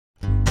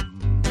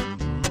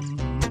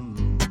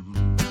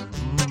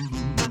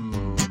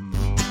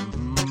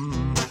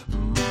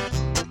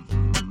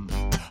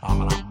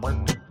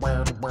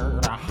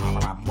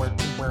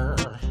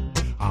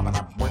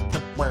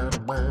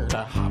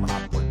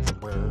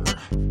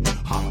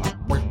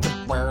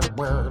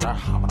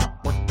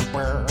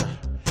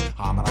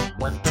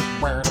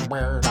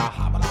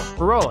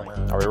rolling.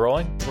 Are we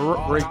rolling?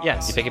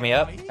 Yes. You picking me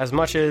up? As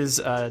much as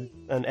an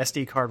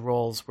SD card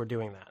rolls, we're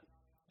doing that.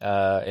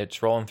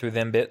 It's rolling through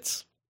them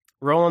bits.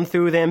 Rolling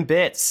through them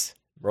bits.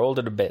 Roll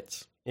to the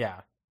bits.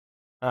 Yeah.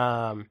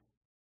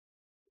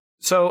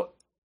 Still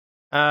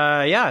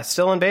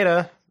in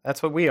beta.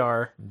 That's what we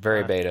are.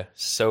 Very beta.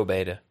 So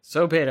beta.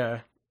 So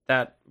beta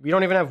that we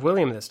don't even have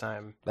William this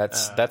time.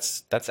 That's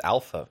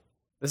alpha.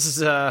 This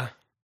is a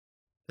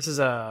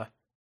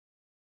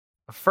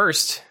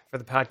first for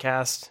the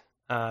podcast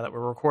that we're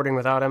recording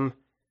without him.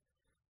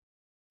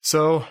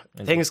 So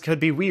things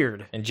could be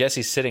weird. And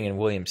Jesse's sitting in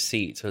William's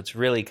seat, so it's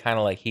really kind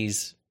of like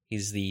he's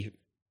the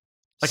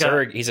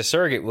he's a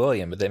surrogate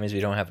William, but that means we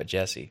don't have a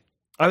Jesse.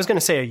 I was going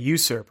to say a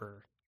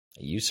usurper.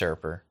 A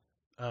usurper.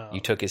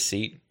 You took his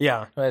seat?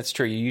 Yeah. Well, that's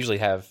true. You usually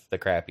have the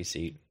crappy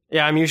seat.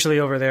 Yeah, I'm usually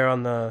over there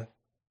on the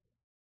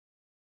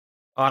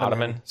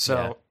ottoman.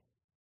 So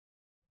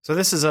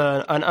this is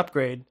an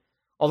upgrade,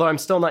 although I'm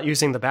still not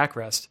using the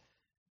backrest.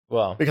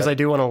 Well, because I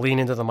do want to lean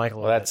into the mic a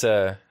little bit.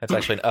 That's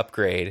actually an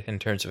upgrade in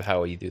terms of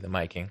how you do the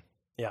miking.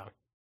 Yeah.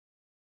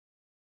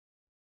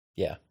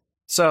 Yeah.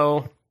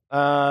 So,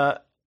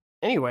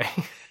 anyway.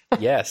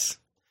 Yes.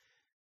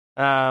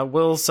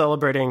 Will's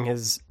celebrating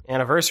his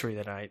anniversary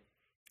tonight.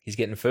 He's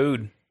getting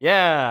food.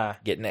 Yeah.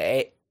 Getting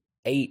ate.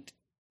 He's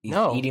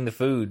eating the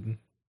food.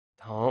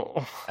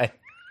 Oh.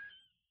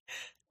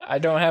 I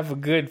don't have a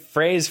good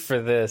phrase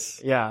for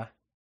this. Yeah.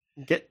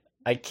 Getting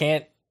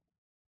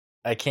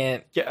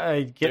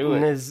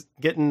his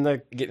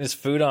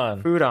food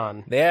on. Food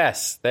on.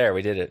 Yes, there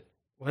we did it.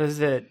 What is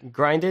it?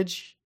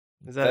 Grindage?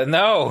 Is that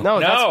no?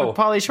 That's what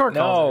Pauly Shore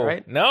calls it,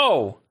 right?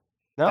 No.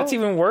 That's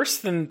even worse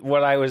than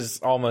what I was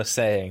almost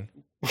saying.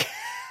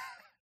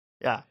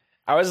 Yeah.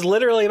 I was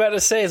literally about to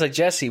say, it's like,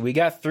 Jesse, we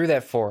got through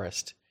that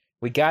forest.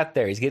 We got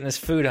there. He's getting his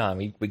food on.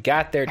 We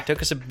got there. It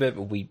took us a bit,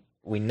 but we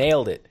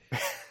nailed it.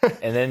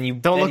 And then you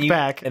don't look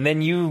back. And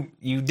then you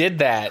did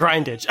that.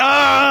 Grindage.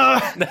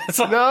 Ah!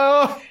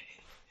 No.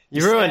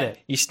 You ruined it.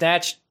 You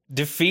snatched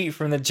defeat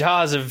from the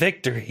jaws of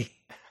victory.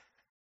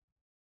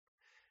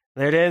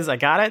 There it is. I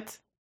got it.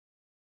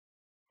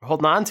 We're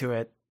holding on to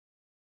it.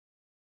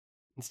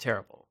 It's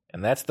terrible.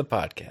 And that's the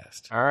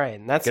podcast. All right.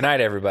 And that's good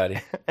night, everybody.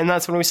 And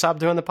that's when we stopped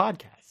doing the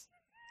podcast.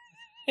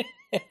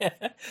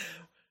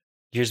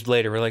 Years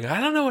later, we're like,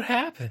 I don't know what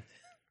happened.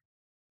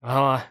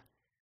 Well,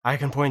 I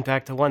can point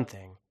back to one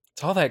thing.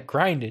 It's all that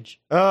grindage.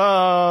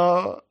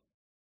 Oh,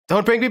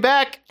 don't bring me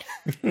back.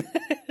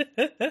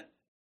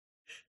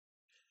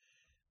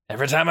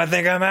 Every time I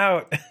think I'm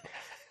out.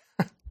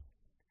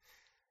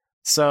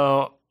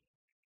 So,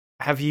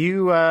 have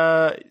you?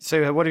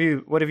 So, what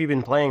have you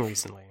been playing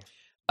recently?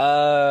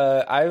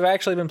 I've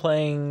actually been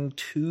playing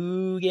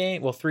 2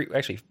 games. Well, 3,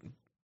 actually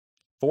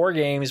 4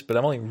 games, but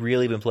I've only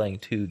really been playing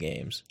 2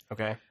 games.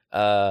 Okay.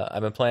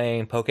 I've been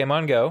playing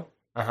Pokemon Go.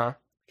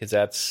 Because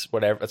that's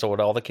what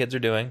all the kids are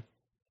doing.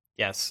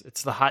 Yes,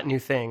 it's the hot new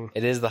thing.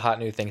 It is the hot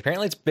new thing.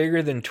 Apparently, it's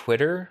bigger than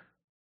Twitter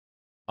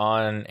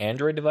on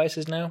Android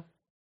devices now.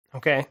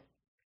 Okay.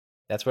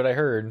 That's what I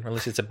heard. Or at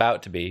least it's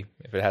about to be,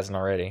 if it hasn't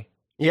already.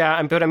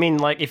 Yeah, but I mean,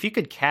 like, if you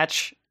could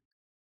catch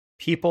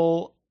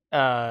people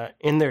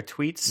in their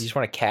tweets. You just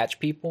want to catch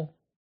people?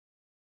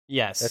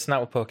 Yes. That's not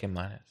what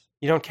Pokemon is.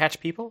 You don't catch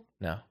people?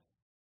 No.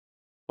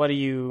 What have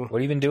you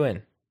been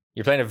doing?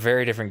 You're playing a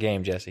very different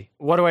game, Jesse.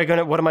 What am I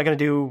gonna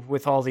do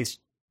with all these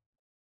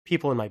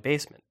people in my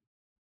basement?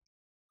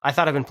 I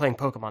thought I've been playing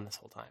Pokemon this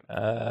whole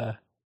time.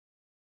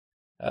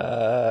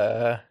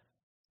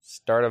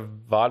 Start a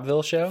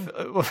vaudeville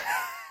show?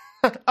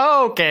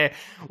 Oh, okay.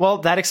 Well,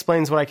 that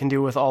explains what I can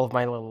do with all of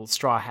my little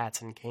straw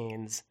hats and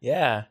canes.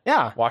 Yeah.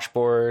 Yeah.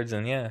 Washboards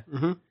and yeah.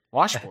 Mm-hmm.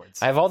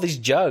 Washboards. I have all these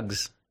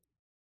jugs.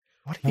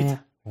 What are you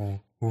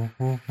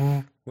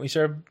We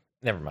started...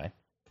 Never mind.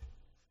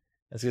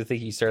 I was going to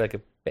think you started like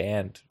a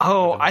band.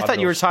 Oh, I thought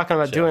you were talking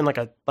about doing like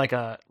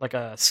a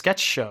sketch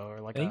show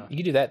or you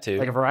could do that too.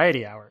 Like a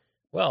variety hour.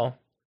 Well,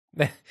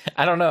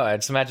 I don't know. I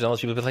just imagine all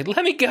those people be like,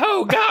 "Let me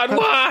go, God,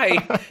 why?"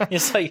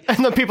 It's like,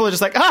 and then people are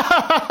just like,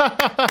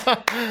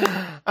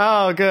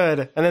 "Oh,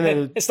 good." And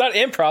then it's not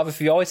improv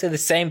if you always say the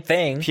same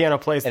thing. Piano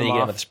plays and them then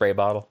you off. get them with a spray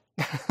bottle.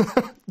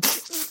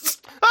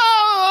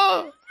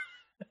 Oh,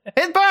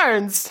 it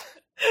burns.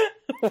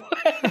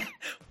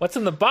 What's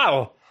in the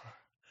bottle?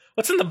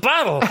 What's in the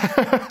bottle?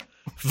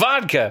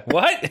 Vodka.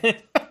 What?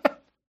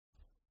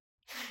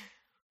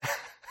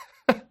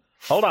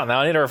 Hold on, now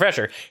I need a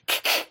refresher.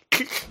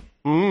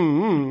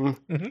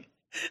 Mm-hmm.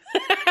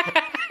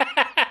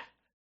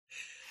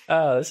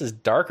 Oh, this is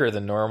darker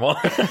than normal.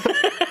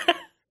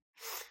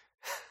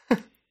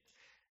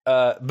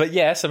 But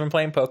yes, I've been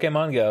playing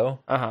Pokemon Go,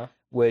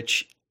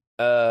 which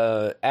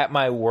at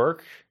my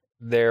work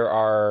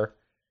there's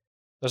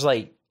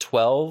like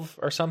 12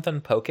 or something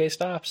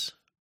Pokestops,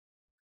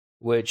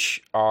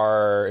 which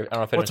are, I don't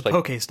know if anyone's played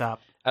Pokestop.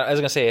 I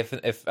was gonna say if I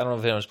don't know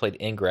if anyone's played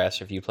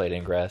Ingress or if you played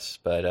Ingress,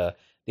 but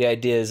the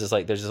idea is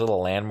like there's little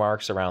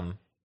landmarks around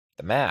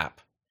the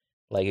map.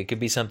 Like it could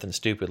be something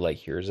stupid like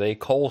here's a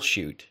coal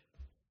chute.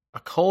 A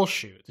coal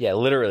chute? Yeah,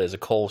 literally there's a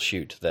coal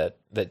chute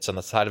that's on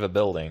the side of a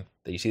building.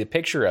 that you see the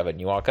picture of it,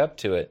 and you walk up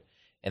to it,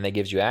 and that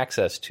gives you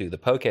access to the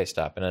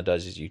Pokestop. And it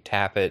does is you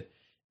tap it,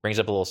 brings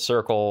up a little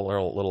circle or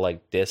a little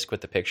like disc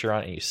with the picture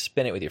on it, and you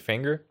spin it with your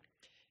finger,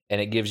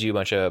 and it gives you a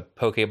bunch of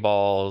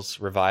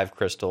Pokeballs, Revive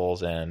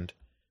Crystals, and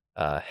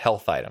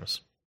health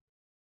items.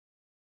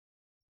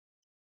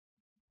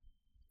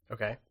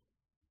 Okay.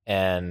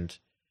 And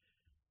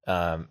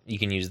you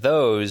can use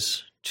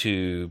those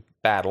to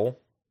battle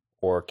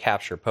or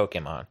capture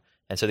Pokemon.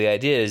 And so the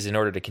idea is, in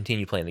order to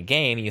continue playing the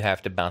game, you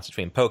have to bounce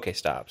between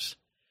Pokestops.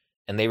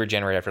 And they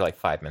regenerate after like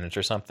 5 minutes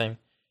or something.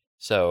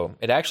 So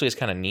it actually is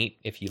kind of neat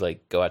if you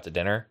like go out to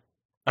dinner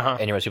and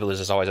you know people are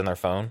just always on their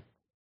phone.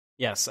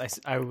 Yes,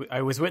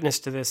 I was witness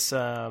to this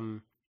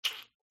 2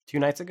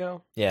 nights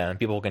ago. Yeah, and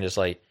people can just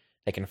like,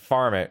 they can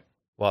farm it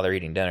while they're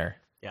eating dinner.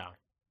 Yeah.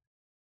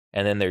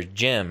 And then there's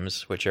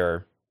gyms, which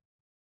are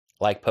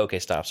like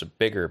Pokestops, are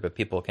bigger, but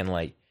people can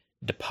like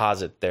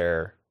deposit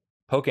their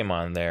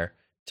Pokemon there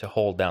to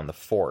hold down the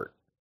fort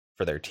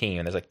for their team.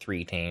 And there's like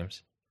 3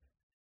 teams.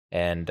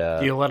 And do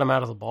you let them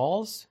out of the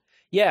balls?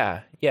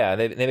 Yeah.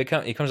 They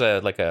become, it becomes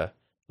like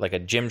a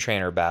gym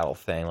trainer battle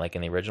thing, like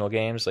in the original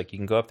games. Like you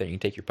can go up there, you can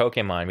take your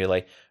Pokemon, and be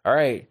like, all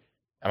right,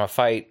 I'm gonna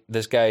fight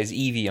this guy's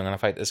Eevee, I'm gonna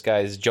fight this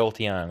guy's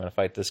Jolteon, I'm gonna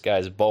fight this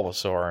guy's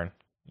Bulbasaur,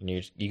 and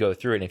you go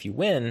through it. And if you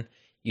win,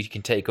 you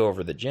can take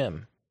over the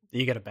gym. Do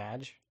you get a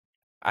badge?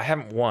 I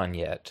haven't won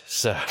yet,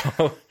 so.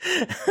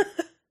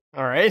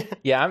 All right.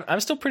 Yeah, I'm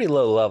still pretty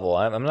low level.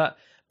 I'm not,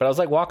 but I was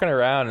like walking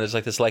around, and there's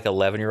like this like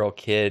 11-year-old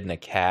kid in a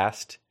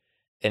cast.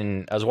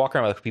 And I was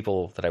walking around with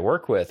people that I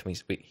work with,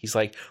 and he's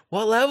like,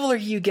 what level are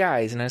you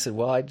guys? And I said,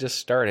 well, I just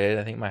started.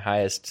 I think my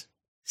highest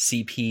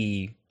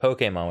CP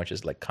Pokemon, which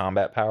is like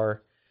combat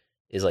power,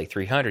 is like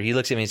 300. He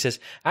looks at me and says,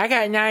 I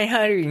got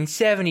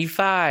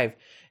 975.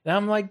 And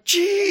I'm like,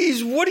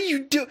 geez, what do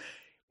you do?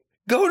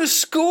 Go to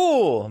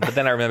school. But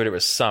then I remembered it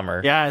was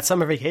summer. Yeah, it's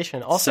summer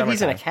vacation. Also,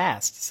 he's in a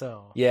cast,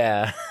 so.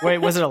 Yeah. Wait,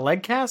 was it a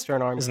leg cast or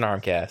an arm? It was an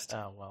arm cast.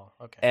 Oh, well,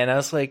 okay. And I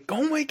was like,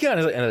 oh my God.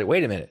 And I was like,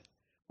 wait a minute.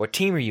 What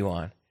team are you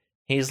on?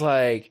 He's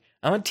like,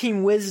 I'm on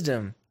Team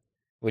Wisdom,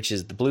 which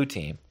is the blue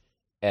team.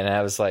 And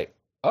I was like,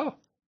 oh,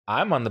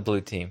 I'm on the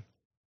blue team.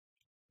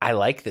 I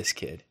like this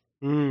kid.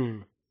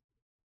 Mm.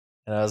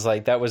 And I was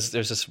like, there's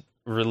this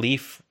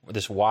relief,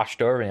 this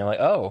washed over me. I'm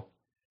like, oh,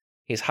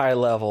 he's high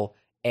level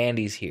and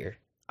he's here.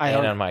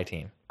 And on my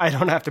team. I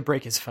don't have to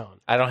break his phone.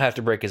 I don't have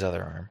to break his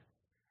other arm.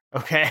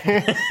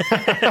 Okay.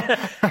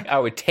 I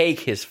would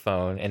take his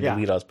phone and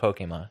delete all his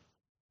Pokemon.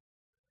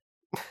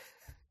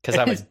 Because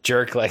I'm a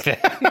jerk like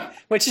that.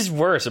 Which is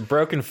worse, a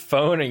broken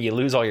phone or you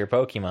lose all your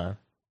Pokemon?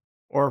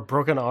 Or a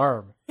broken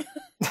arm.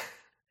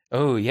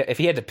 Oh, yeah, if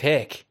he had to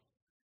pick.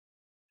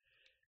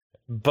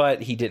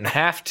 But he didn't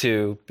have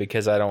to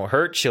because I don't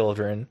hurt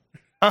children.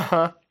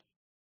 Uh-huh.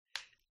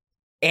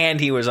 And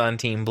he was on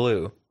Team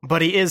Blue.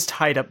 But he is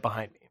tied up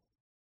behind me.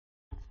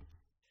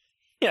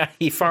 Yeah,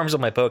 he farms all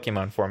my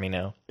Pokemon for me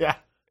now. Yeah.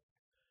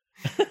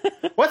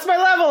 What's my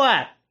level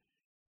at?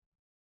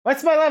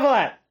 What's my level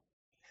at?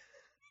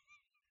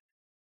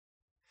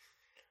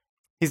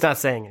 He's not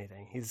saying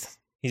anything. He's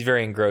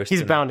very engrossed.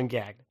 He's bound and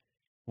gagged.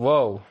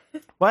 Whoa.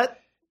 What?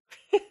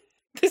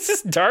 This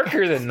is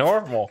darker than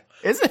normal.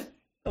 Is it?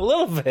 A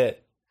little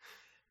bit.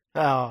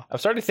 Oh. I'm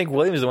starting to think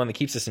William's the one that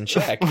keeps us in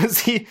check.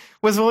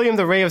 Was William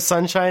the ray of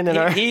sunshine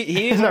in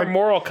he's our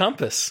moral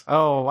compass.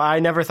 Oh, I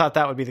never thought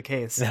that would be the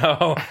case.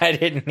 No, I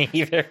didn't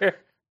either.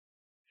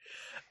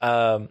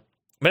 But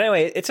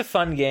anyway, it's a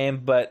fun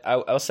game, but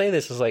I'll say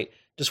this is like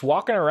just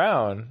walking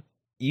around,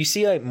 you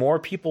see like more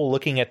people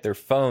looking at their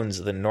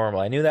phones than normal.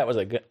 I knew that was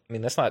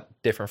that's not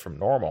different from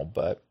normal,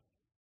 but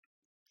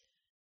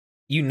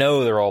you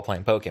know they're all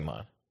playing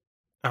Pokemon.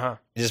 Uh-huh.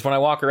 Just when I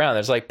walk around,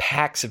 there's like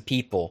packs of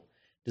people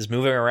just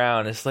moving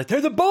around. It's like,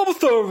 there's a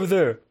Bulbasaur over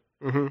there.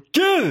 Mm-hmm.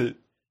 Get it.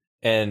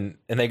 And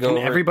they go.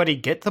 Can everybody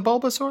get the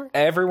Bulbasaur?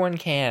 Everyone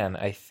can,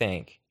 I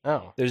think.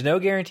 Oh. There's no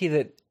guarantee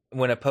that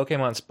when a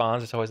Pokemon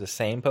spawns, it's always the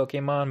same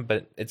Pokemon,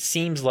 but it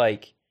seems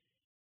like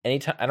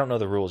anytime, I don't know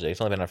the rules yet,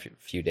 it's only been a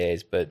few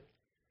days, but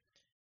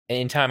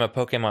anytime a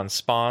Pokemon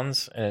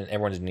spawns and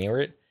everyone's near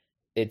it,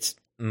 it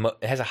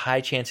has a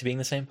high chance of being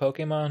the same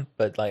Pokemon,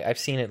 but like I've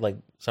seen it like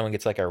someone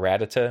gets like a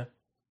Rattata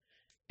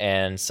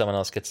and someone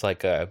else gets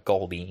like a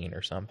Goldeen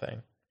or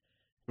something.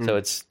 Mm. So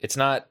it's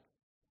not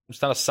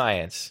a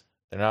science.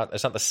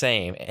 It's not the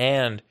same,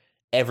 and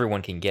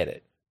everyone can get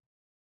it.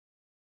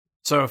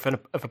 So if a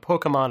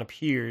Pokemon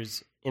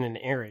appears in an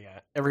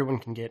area, everyone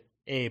can get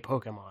a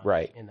Pokemon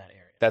in that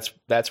area.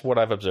 That's what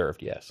I've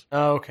observed, yes.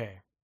 Oh, okay.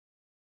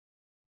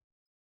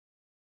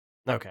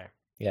 Okay.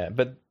 Yeah,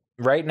 but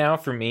right now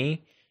for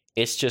me,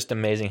 it's just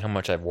amazing how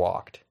much I've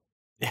walked.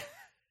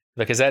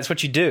 Because that's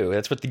what you do.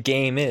 That's what the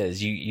game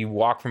is. You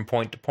walk from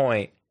point to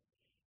point,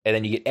 and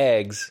then you get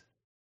eggs,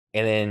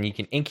 and then you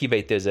can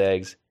incubate those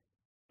eggs,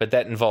 but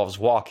that involves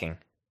walking.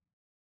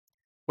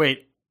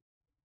 Wait,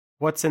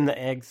 what's in the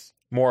eggs?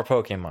 More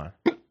Pokemon.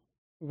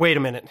 Wait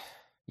a minute.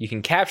 You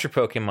can capture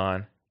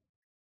Pokemon,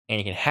 and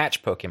you can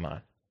hatch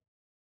Pokemon.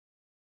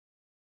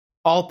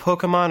 All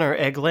Pokemon are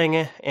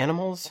egg-laying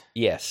animals?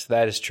 Yes,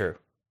 that is true.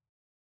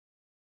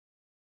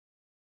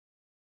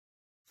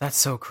 That's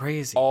so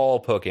crazy.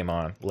 All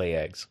Pokemon lay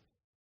eggs.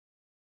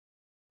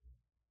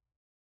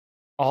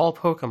 All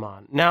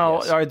Pokemon.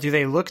 Now, Yes. do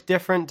they look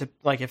different?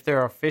 Like, if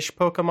they're a fish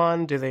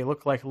Pokemon, do they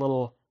look like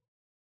little,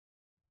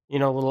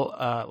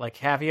 like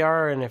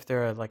caviar? And if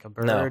they're like a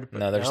bird?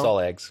 No, they're just all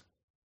eggs.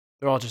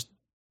 They're all just,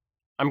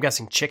 I'm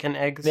guessing, chicken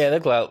eggs? Yeah, they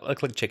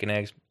look like chicken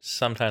eggs,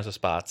 sometimes with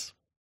spots.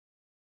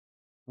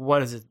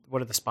 What is it? What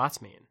do the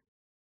spots mean?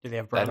 Do they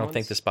have brown I don't ones?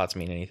 think the spots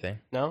mean anything.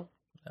 No?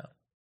 No.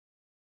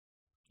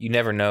 You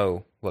never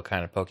know what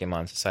kind of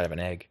Pokemon's inside of an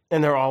egg.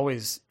 And they're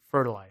always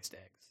fertilized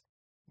eggs.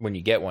 When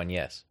you get one,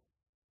 yes.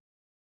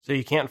 So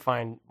you can't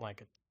find,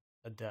 like,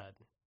 a dud.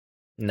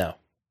 No.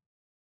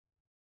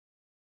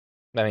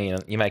 I mean,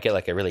 you might get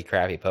like a really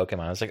crappy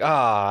Pokemon. It's like,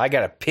 I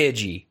got a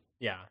Pidgey.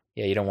 Yeah.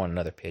 Yeah, you don't want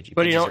another Pidgey.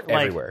 But Pidgeys you don't, are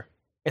everywhere.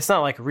 It's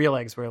not like real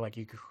eggs where, like,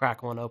 you could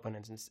crack one open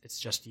and it's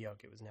just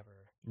yolk. It was never...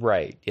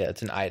 Right, yeah,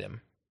 it's an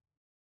item.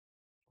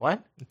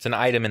 What? It's an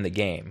item in the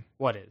game.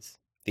 What is?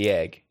 The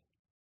egg.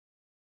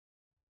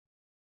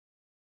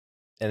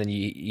 And then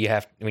you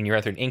have, when you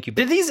run through an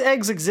incubator... Did these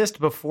eggs exist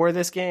before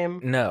this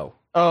game? No.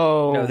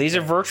 Oh. No, these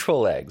are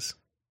virtual eggs.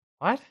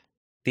 What?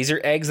 These are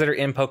eggs that are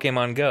in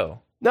Pokemon Go.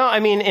 No,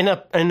 I mean in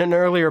an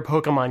earlier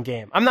Pokemon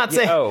game. I'm not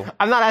saying.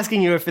 I'm not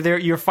asking you if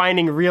you're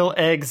finding real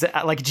eggs,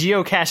 like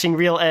geocaching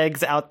real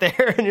eggs out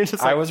there, and you're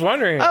just like, I was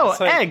wondering. Oh,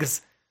 like,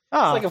 eggs.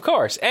 Oh, it's like, of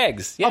course,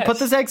 eggs. Yes. I'll put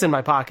those eggs in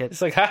my pocket.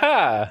 It's like,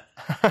 haha.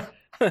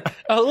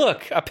 Oh,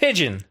 look, a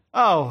pigeon.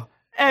 Oh,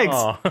 eggs.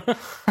 Oh.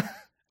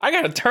 I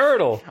got a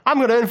turtle. I'm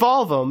gonna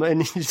involve them, and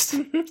you just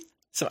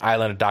some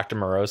Island of Dr.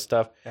 Moreau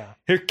stuff. Yeah.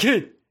 Here,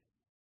 kid,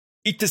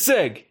 eat this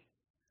egg.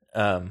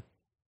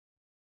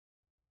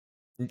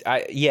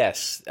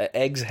 Yes,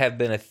 eggs have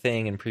been a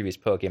thing in previous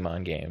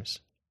Pokemon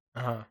games.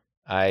 Uh-huh.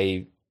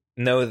 I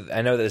know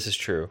that this is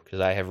true because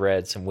I have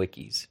read some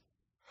wikis.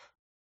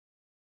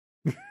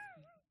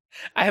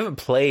 I haven't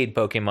played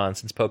Pokemon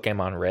since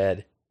Pokemon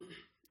Red.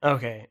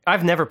 Okay,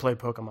 I've never played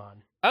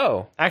Pokemon.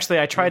 Oh, actually,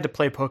 I tried to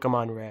play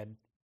Pokemon Red,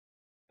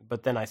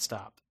 but then I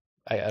stopped.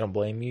 I don't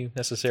blame you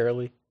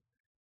necessarily.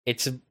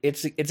 It's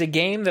a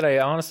game that I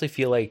honestly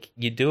feel like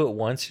you do it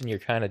once and you're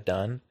kind of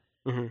done.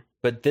 Mm-hmm.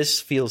 But this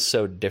feels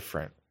so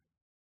different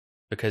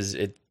because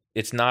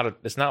it's not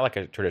like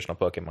a traditional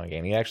Pokemon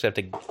game. You actually have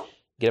to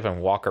get up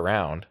and walk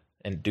around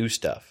and do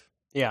stuff.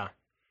 Yeah.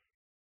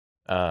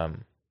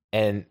 And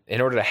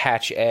in order to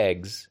hatch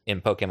eggs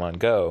in Pokemon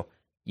Go,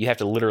 you have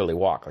to literally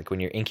walk. Like when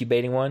you're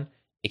incubating one,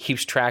 it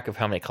keeps track of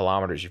how many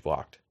kilometers you've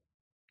walked.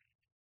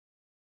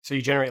 So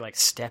you generate like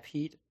step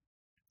heat?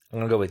 I'm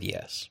gonna go with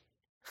yes.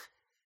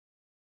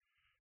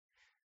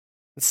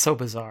 It's so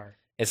bizarre.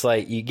 It's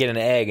like you get an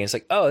egg and it's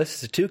like, oh, this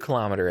is a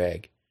 2-kilometer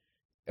egg.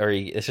 Or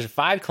this is a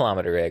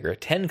 5-kilometer egg or a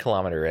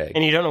 10-kilometer egg.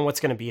 And you don't know what's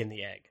going to be in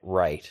the egg.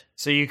 Right.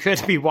 So you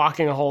could be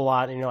walking a whole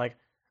lot and you're like,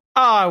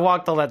 oh, I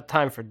walked all that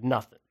time for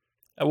nothing.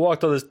 I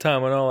walked all this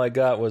time and all I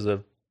got was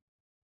a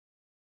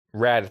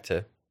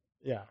Rattata.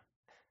 Yeah.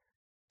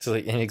 So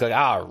and you go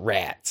like,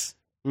 rats.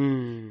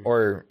 Mm.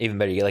 Or even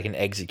better, you get like an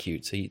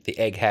execute. So the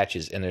egg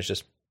hatches and there's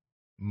just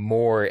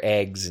more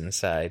eggs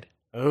inside.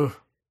 Oh.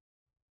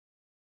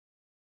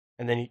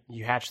 And then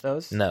you hatch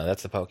those? No,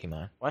 that's the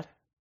Pokemon. What?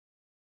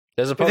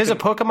 There's a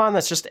Pokemon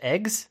that's just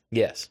eggs?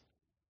 Yes.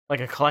 Like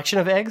a collection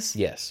of eggs?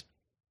 Yes.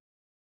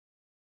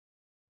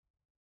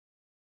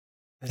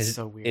 That's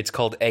so weird. It's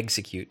called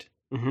Execute.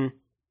 Mm-hmm.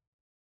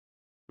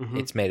 Mm-hmm.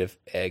 It's made of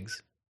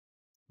eggs.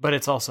 But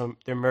it's also,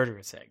 they're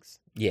murderous eggs.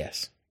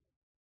 Yes.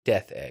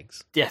 Death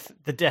eggs.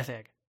 The death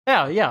egg.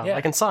 Yeah,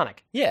 like in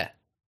Sonic. Yeah.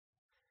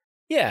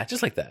 Yeah,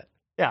 just like that.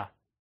 Yeah.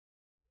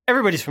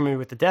 Everybody's familiar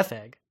with the death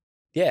egg.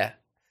 Yeah.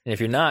 And if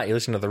you're not, you're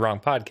listening to the wrong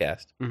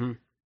podcast. Mm-hmm.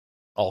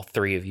 All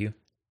three of you.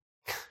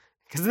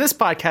 Because in this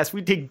podcast, we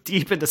dig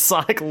deep into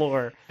Sonic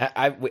lore.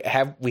 We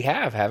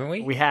have, haven't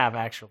we? We have,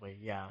 actually,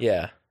 yeah.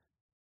 Yeah.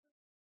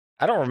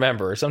 I don't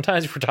remember.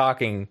 Sometimes we're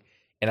talking,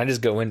 and I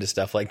just go into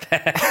stuff like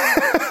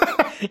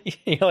that.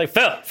 You're like,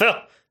 Phil,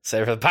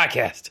 say it for the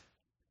podcast.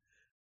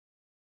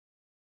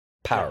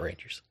 Power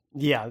Rangers.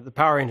 Yeah, the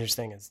Power Rangers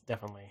thing is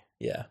definitely...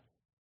 Yeah.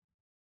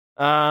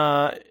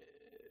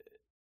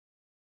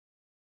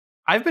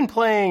 I've been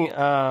playing.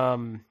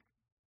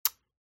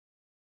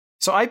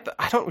 So I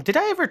don't. Did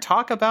I ever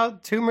talk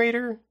about Tomb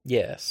Raider?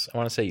 Yes, I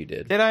want to say you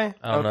did. Did I?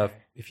 I don't know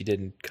if you did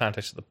in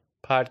context of the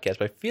podcast,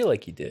 but I feel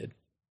like you did.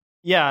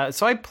 Yeah.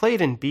 So I played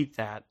and beat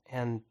that,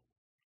 and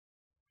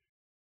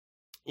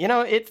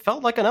it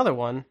felt like another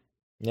one.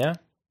 Yeah.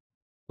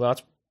 Well,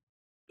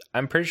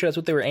 I'm pretty sure that's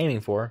what they were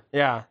aiming for.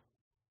 Yeah.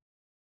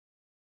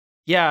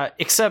 Yeah.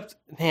 Except,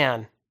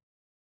 man.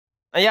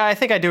 Yeah, I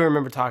think I do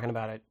remember talking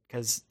about it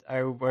because I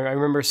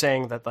remember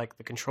saying that like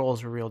the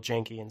controls were real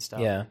janky and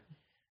stuff. Yeah.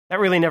 That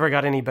really never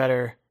got any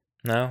better.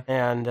 No.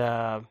 And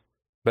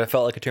but it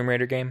felt like a Tomb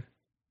Raider game.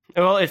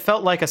 Well, it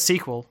felt like a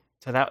sequel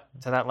to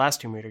that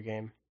last Tomb Raider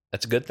game.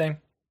 That's a good thing.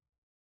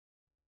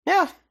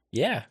 Yeah.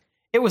 Yeah.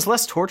 It was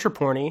less torture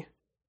porny.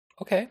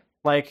 Okay.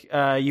 Like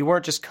you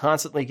weren't just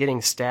constantly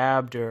getting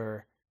stabbed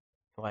or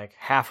like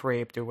half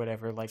raped or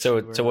whatever. Like so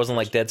it wasn't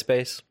like Dead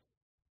Space.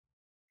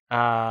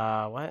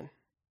 What?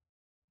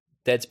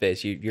 Dead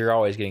Space, you're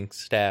always getting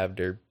stabbed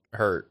or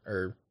hurt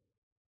or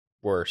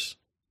worse.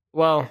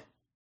 Well,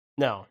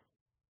 no.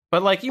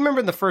 But, like, you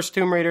remember in the first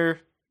Tomb Raider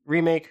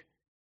remake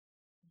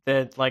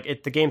that,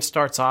 like, the game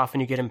starts off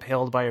and you get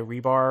impaled by a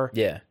rebar?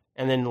 Yeah.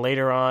 And then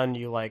later on,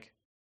 you, like...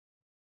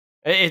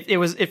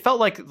 It felt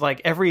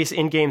like every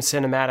in-game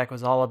cinematic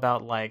was all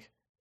about, like,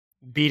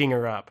 beating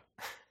her up.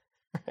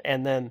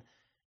 And then,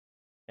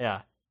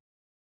 yeah.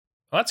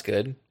 Well, that's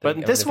good.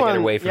 But this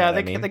one, they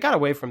got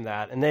away from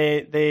that. And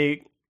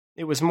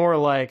it was more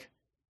like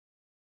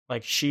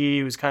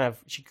she could kind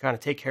of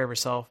take care of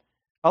herself.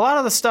 A lot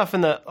of the stuff a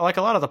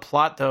lot of the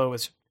plot though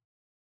was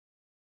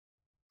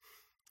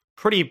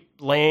pretty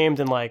lame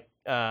and like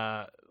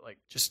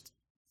just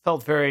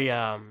felt very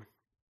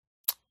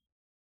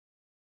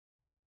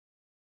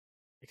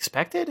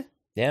expected.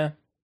 Yeah.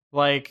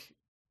 Like,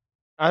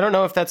 I don't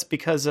know if that's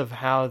because of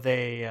how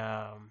they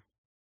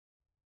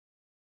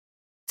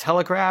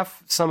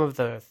telegraph some of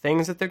the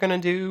things that they're going to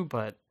do,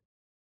 but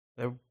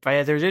there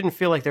didn't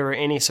feel like there were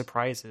any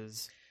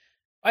surprises.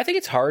 I think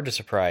it's hard to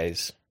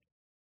surprise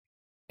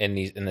in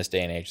this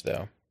day and age,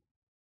 though.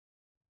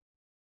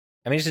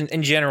 I mean, just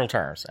in general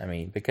terms. I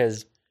mean,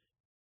 because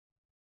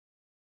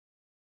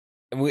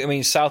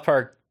South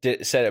Park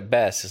said it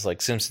best. It's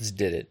like Simpsons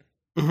did it.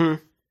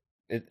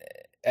 Mm-hmm.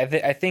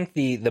 I think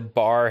the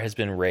bar has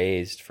been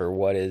raised for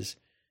what is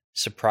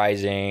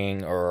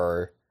surprising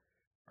or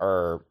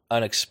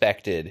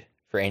unexpected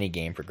for any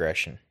game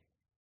progression.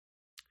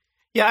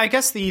 Yeah, I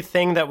guess the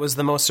thing that was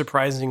the most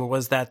surprising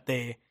was that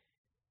the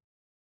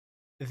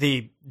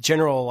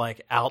general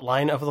like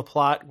outline of the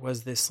plot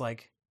was this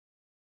like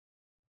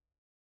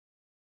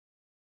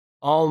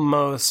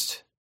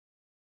almost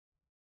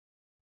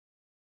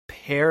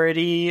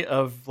parody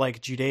of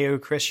like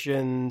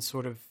Judeo-Christian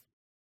sort of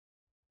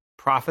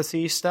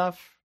prophecy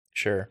stuff.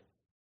 Sure.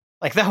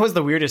 Like that was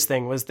the weirdest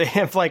thing, was they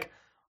have like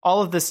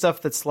all of this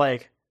stuff that's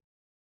like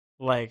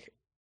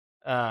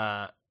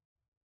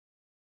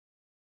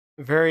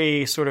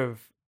very sort of,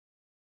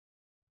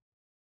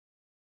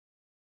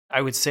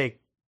 I would say,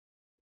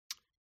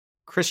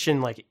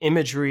 Christian like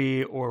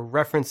imagery or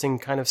referencing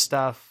kind of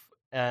stuff.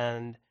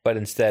 But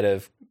instead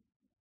of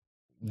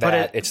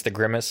that, it's the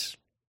grimace.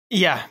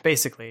 Yeah,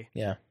 basically.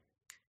 Yeah.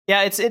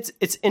 Yeah,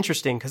 it's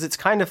interesting because it's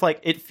kind of like,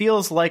 it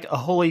feels like a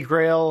Holy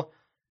Grail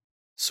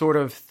sort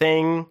of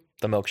thing.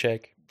 The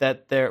milkshake.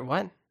 That they're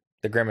what?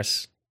 The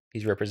grimace.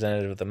 He's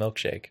representative of the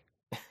milkshake.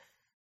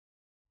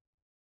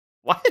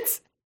 What?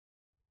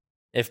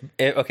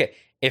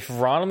 If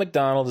Ronald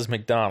McDonald is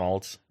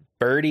McDonald's,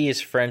 Birdie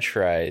is French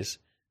fries,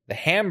 the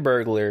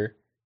Hamburglar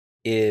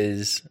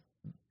is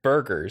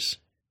burgers,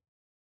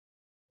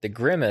 the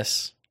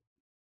grimace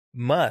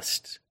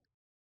must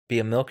be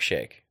a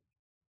milkshake.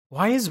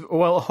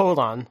 Well, hold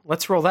on.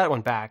 Let's roll that one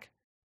back.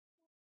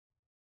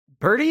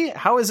 Birdie?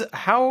 How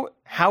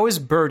is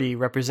Birdie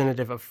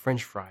representative of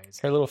French fries?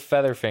 Her little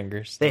feather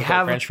fingers. They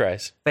have French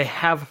fries. They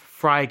have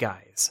Fry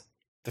Guys.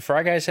 The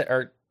Fry Guys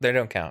they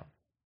don't count.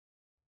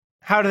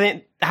 How do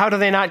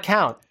they not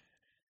count?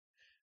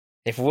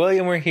 If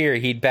William were here,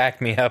 he'd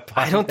back me up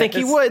on I don't think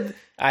he would.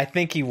 I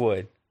think he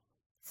would.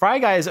 Fry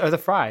Guys are the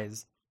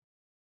fries.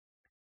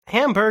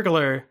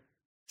 Hamburglar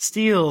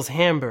steals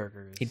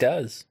hamburgers. He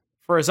does.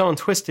 For his own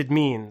twisted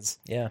means.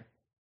 Yeah.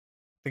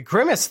 The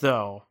grimace,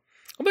 though.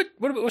 What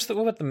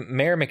about the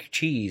Mayor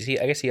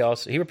McCheese? I guess he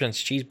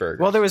represents cheeseburgers.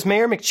 Well, there was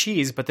Mayor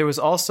McCheese, but there was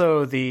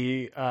also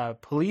the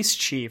police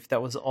chief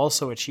that was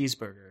also a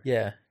cheeseburger.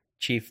 Yeah.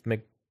 Chief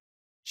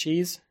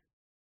McCheese?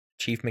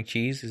 Chief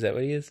McCheese? Is that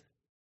what he is?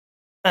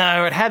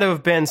 It had to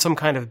have been some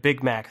kind of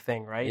Big Mac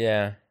thing, right?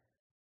 Yeah.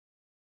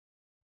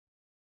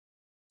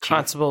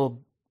 Constable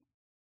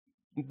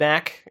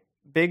Mac?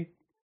 I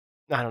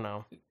don't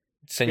know.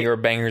 Senor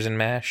Bangers and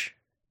Mash?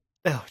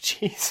 Oh,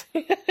 jeez.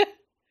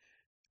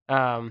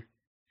 I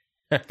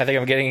think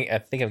I'm getting some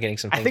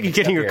things I think you're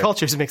getting your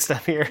cultures mixed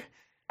up here.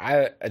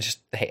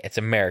 It's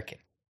American.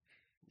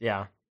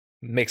 Yeah.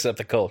 Mix up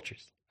the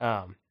cultures.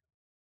 So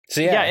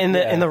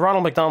in the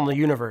Ronald McDonald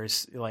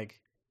universe, like,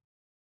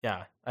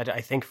 yeah, I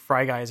think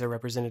Fry Guys are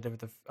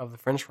representative of the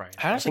French fries.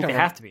 I think they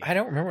have to be. I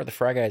don't remember what the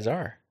Fry Guys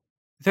are.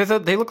 They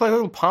look like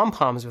little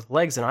pom-poms with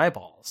legs and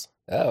eyeballs.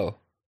 Oh.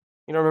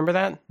 You don't remember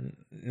that?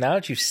 Now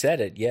that you've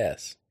said it,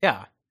 yes.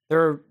 Yeah.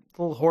 They're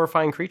little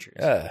horrifying creatures.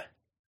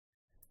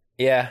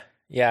 Yeah,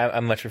 I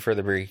much prefer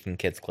the Burger King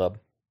Kids Club.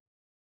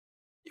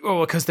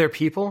 Oh, because they're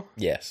people?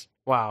 Yes.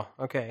 Wow,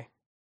 okay.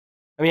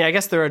 I mean, I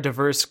guess they're a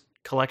diverse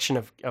collection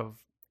of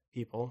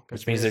people.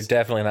 Which means they're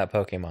definitely not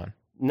Pokemon.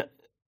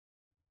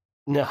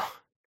 No.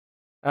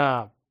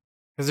 Because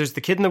there's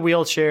the kid in the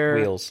wheelchair.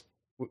 Wheels.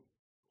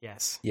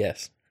 Yes.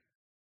 Yes.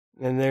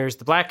 And there's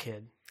the black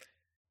kid.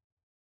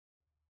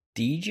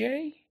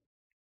 DJ?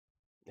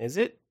 Is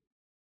it?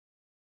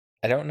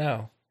 I don't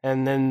know.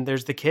 And then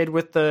there's the kid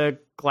with the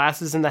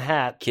glasses and the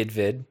hat. Kid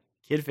Vid.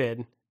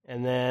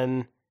 And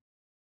then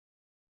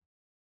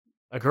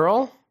a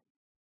girl,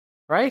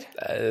 right?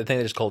 I think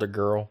they just called her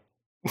girl.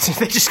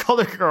 They just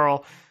called her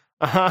girl.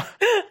 Uh-huh.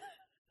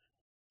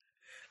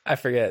 I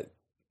forget.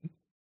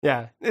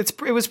 Yeah,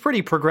 it was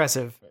pretty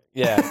progressive.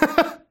 Yeah.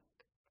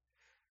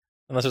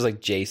 Unless it was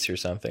like Jace or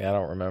something. I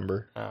don't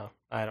remember. Oh,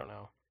 I don't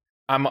know.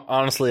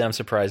 I'm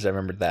surprised I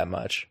remembered that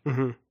much.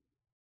 Mm-hmm.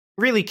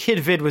 Really, Kid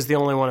Vid was the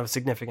only one of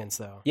significance,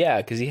 though. Yeah,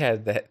 because he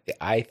had the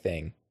eye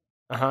thing.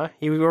 Uh-huh.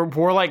 He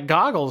wore like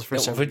goggles for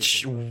some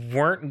which reason.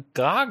 weren't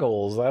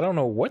goggles. I don't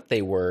know what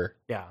they were.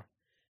 Yeah.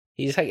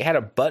 He just had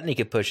a button he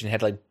could push and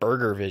had like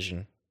burger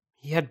vision.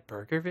 He had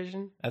burger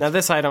vision? Now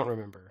this I don't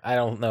remember. I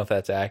don't know if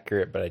that's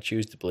accurate, but I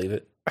choose to believe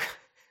it.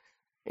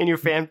 In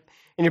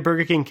your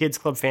Burger King Kids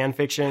Club fan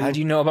fiction. How do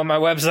you know about my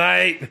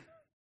website?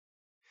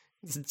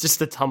 It's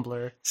just a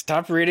Tumblr.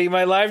 Stop reading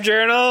my live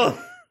journal.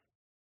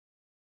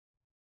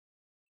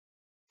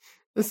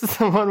 This is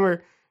the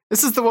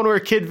one where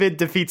Kid Vid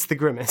defeats the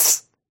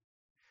Grimace.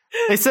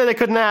 They said it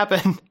couldn't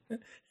happen.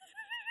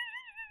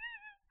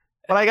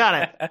 But I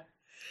got it.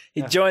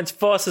 He joins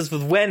forces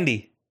with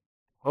Wendy.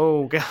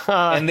 Oh,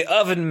 God. And the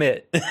oven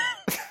mitt.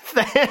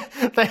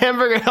 the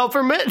hamburger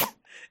helper mitt?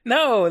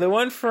 No, the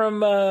one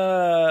from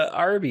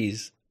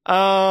Arby's.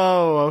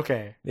 Oh,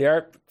 okay.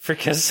 For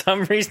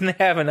some reason they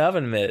have an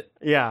oven mitt.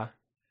 Yeah.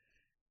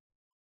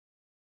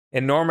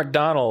 And Norm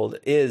Macdonald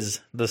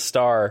is the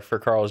star for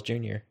Carl's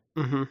Jr.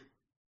 Mm-hmm.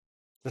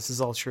 This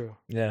is all true.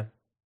 Yeah.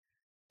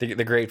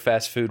 The great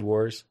fast food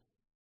wars.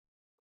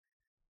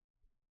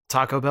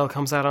 Taco Bell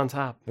comes out on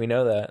top. We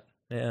know that.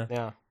 Yeah.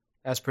 Yeah.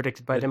 As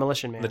predicted by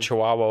Demolition Man. The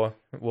Chihuahua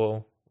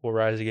will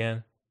rise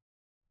again.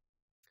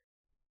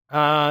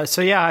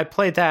 So yeah, I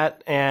played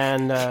that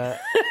and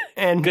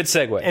good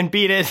segue. And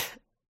beat it.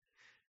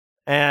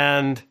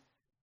 And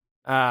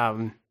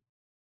yeah,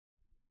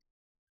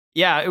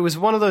 it was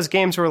one of those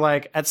games where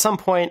like at some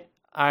point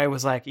I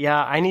was like,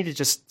 yeah, I need to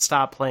just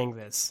stop playing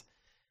this.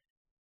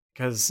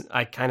 Because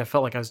I kind of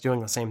felt like I was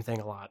doing the same thing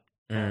a lot.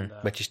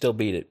 But you still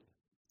beat it.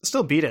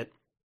 Still beat it.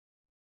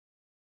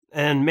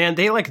 And man,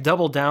 they like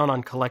double down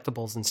on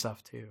collectibles and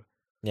stuff too.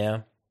 Yeah.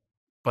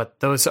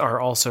 But those are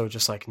also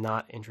just like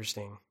not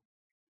interesting.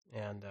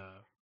 And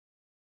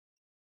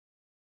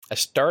I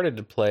started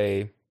to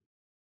play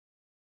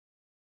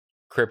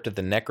Crypt of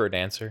the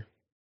Necrodancer.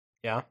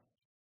 Yeah.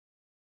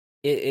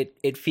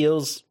 It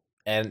feels,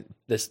 and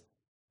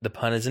the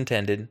pun is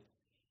intended,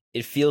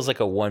 it feels like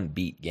a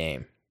one-beat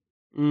game.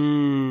 He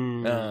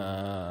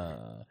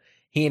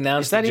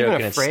announced the joke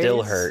and it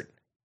still hurt.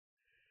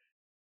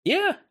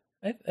 Yeah,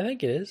 I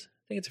think it is.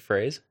 I think it's a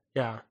phrase.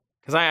 Yeah,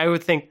 because I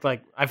would think,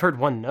 like, I've heard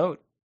one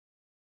note.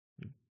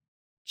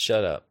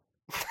 Shut up.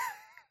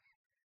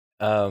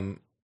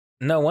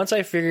 No, once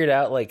I figured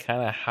out, like,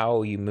 kind of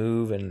how you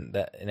move and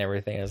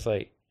everything, I was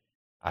like,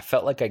 I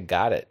felt like I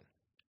got it.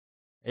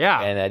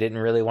 Yeah. And I didn't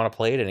really want to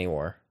play it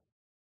anymore.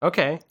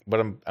 Okay. But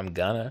I'm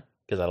gonna,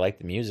 because I like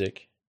the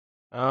music.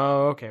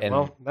 Oh, okay.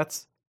 Well,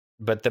 that's...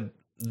 But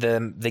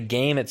the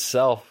game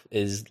itself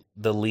is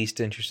the least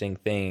interesting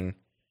thing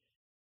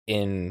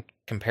in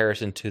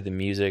comparison to the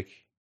music.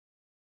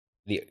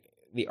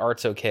 The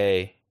art's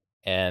okay,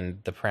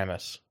 and the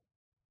premise.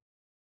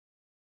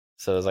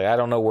 So it's like, I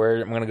don't know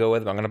where I'm gonna go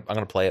with it. I'm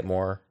gonna play it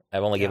more.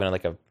 I've only given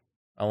it I'm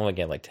only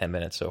getting like 10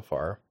 minutes so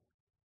far.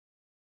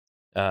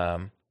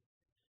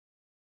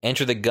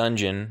 Enter the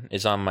Gungeon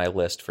is on my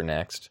list for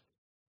next.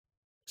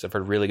 So I've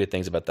heard really good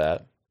things about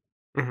that.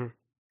 Mm-hmm.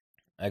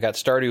 I got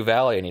Stardew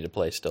Valley I need to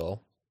play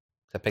still.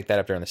 I picked that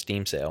up during the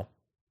Steam sale.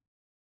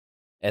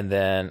 And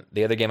then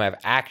the other game I've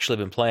actually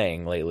been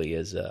playing lately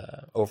is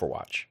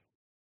Overwatch.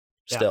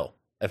 Still,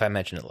 if I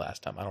mentioned it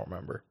last time, I don't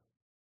remember.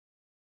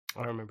 I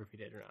don't remember if you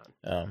did or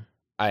not.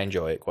 I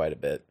enjoy it quite a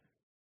bit.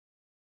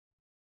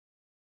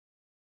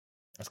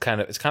 It's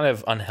kind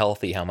of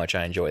unhealthy how much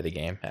I enjoy the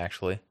game,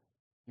 actually.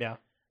 Yeah.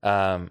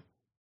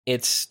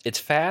 It's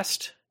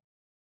fast,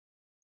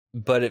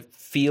 but it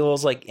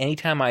feels like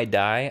anytime I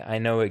die, I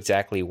know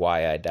exactly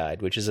why I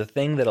died, which is a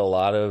thing that a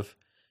lot of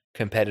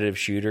competitive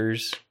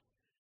shooters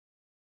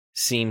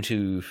seem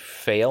to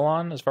fail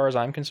on, as far as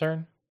I'm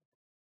concerned.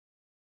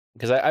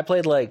 Because I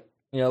played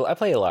I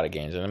play a lot of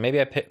games, and maybe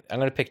I'm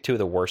going to pick two of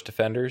the worst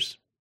offenders.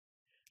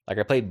 Like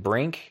I played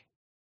Brink,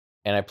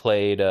 and I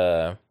played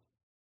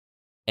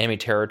Enemy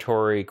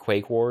Territory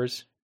Quake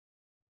Wars.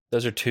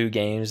 Those are two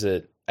games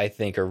that I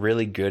think are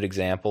really good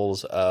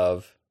examples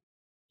of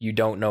you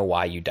don't know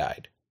why you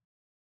died.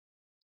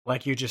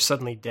 Like you just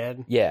suddenly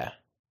dead? Yeah.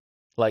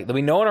 Like there'll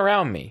be no one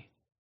around me,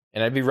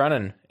 and I'd be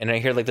running, and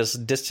I'd hear like this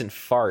distant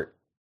fart,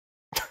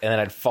 and then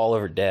I'd fall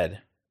over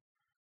dead.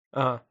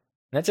 Uh-huh. And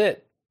that's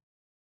it.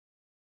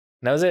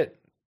 And that was it.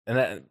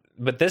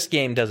 But this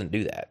game doesn't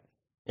do that.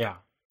 Yeah.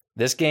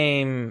 This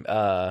game,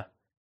 I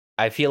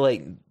feel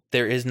like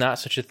there is not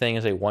such a thing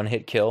as a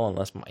one-hit kill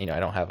unless I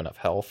don't have enough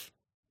health.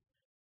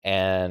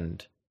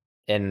 And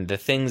the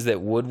things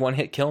that would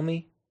one-hit kill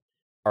me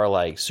are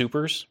like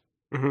supers.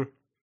 Mm-hmm.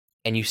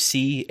 And you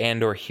see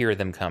and or hear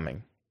them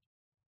coming.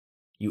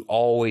 You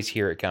always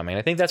hear it coming.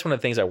 I think that's one of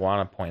the things I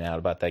want to point out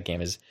about that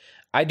game is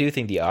I do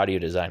think the audio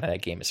design of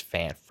that game is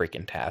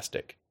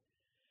fan-freaking-tastic.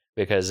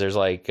 Because there's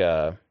like...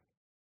 oh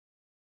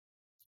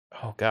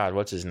God,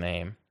 what's his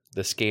name?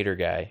 The skater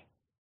guy.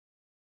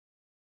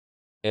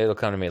 It'll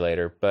come to me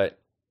later, but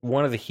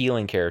one of the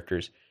healing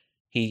characters,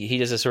 he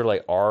does this sort of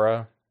like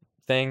aura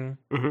thing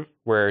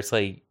where it's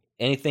like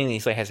anything that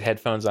he's like has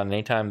headphones on,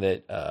 anytime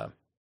that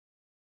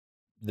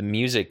the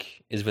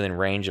music is within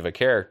range of a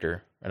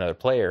character, another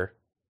player,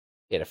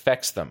 it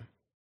affects them.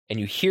 And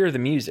you hear the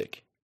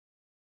music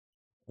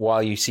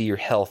while you see your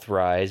health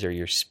rise or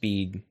your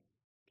speed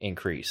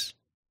increase.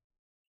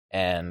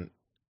 And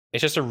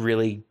it's just a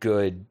really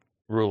good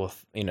rule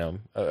of,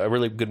 a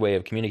really good way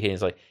of communicating.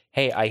 It's like,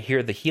 hey, I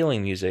hear the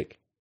healing music,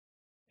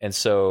 and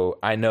so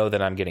I know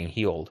that I'm getting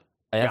healed.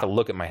 I have to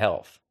look at my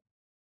health.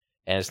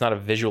 And it's not a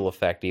visual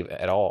effect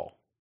at all.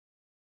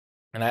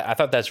 And I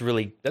thought that's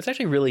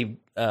actually really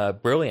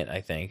brilliant,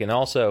 I think. And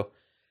also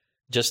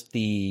just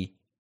the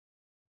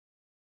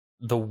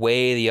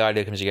way the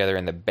audio comes together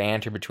and the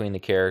banter between the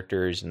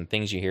characters and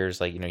things you hear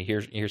is like, you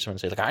hear someone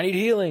say like, I need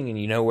healing, and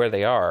you know where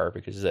they are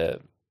because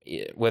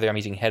whether I'm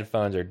using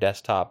headphones or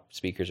desktop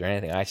speakers or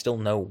anything, I still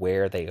know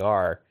where they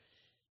are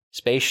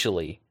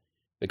spatially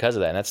because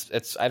of that.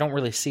 And I don't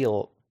really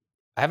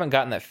I haven't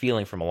gotten that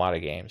feeling from a lot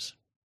of games.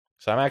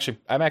 So I'm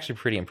actually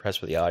pretty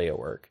impressed with the audio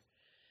work.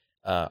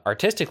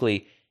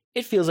 Artistically,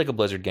 it feels like a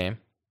Blizzard game,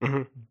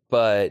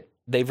 but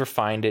they've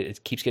refined it.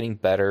 It keeps getting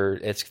better.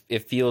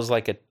 It feels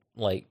like a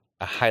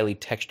highly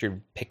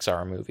textured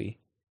Pixar movie,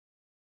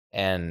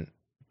 and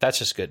that's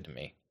just good to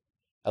me.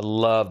 I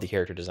love the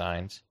character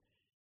designs,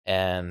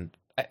 and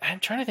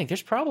I'm trying to think.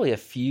 There's probably a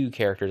few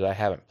characters I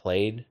haven't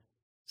played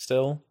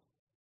still,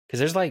 because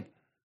there's like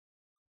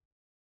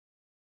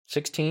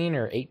 16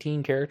 or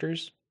 18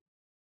 characters.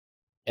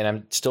 And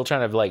I'm still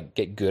trying to like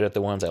get good at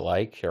the ones I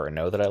like, or I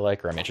know that I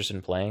like, or I'm interested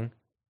in playing.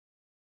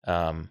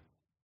 But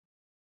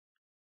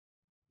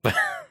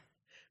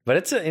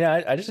it's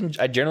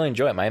I generally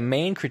enjoy it. My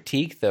main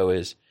critique though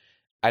is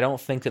I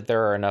don't think that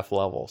there are enough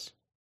levels.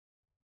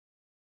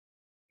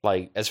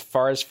 Like as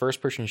far as first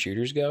person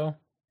shooters go,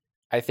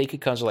 I think it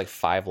comes with like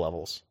 5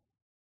 levels,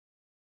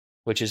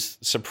 which is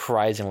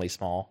surprisingly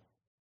small.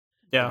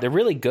 Yeah, they're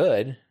really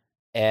good,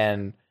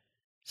 and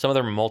some of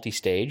them are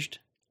multi-staged,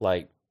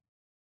 like.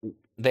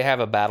 They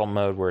have a battle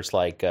mode where it's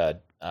like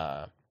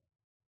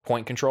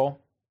point control.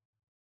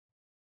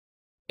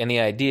 And the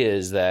idea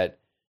is that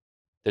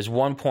there's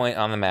one point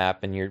on the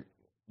map and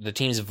the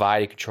teams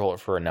vie to control it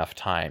for enough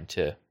time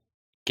to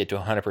get to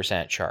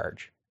 100%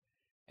 charge.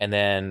 And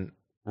then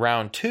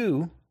round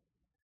 2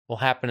 will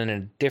happen in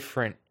a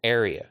different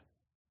area.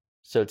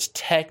 So it's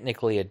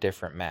technically a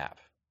different map.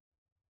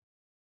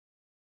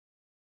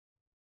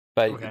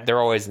 But they're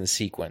always in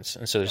sequence.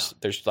 And so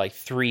there's like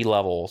 3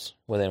 levels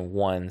within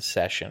one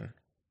session.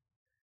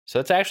 So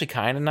it's actually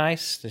kind of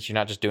nice that you're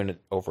not just doing it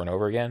over and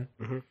over again.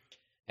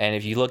 And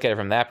if you look at it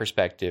from that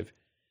perspective,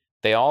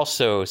 they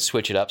also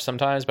switch it up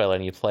sometimes by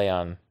letting you play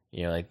on,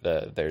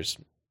 there's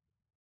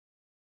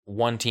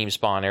one team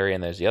spawn area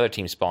and there's the other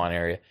team spawn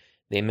area.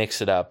 They mix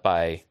it up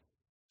by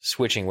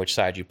switching which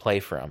side you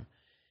play from.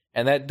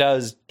 And that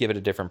does give it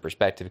a different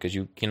perspective because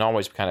you can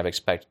always kind of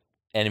expect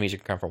enemies to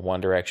come from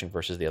one direction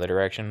versus the other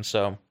direction.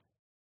 So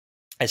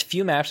as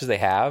few maps as they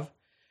have,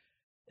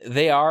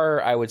 they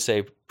are, I would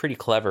say, pretty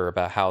clever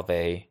about how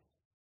they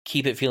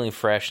keep it feeling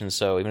fresh. And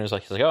so even if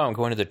it's like, oh, I'm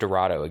going to the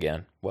Dorado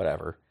again,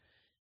 whatever,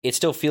 it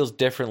still feels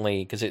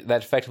differently because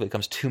that effectively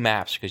becomes 2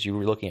 maps because you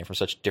were looking at it from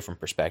such different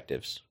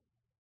perspectives.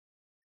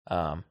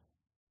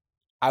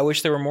 I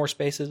wish there were more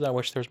spaces. I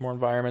wish there was more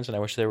environments, and I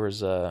wish there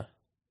was and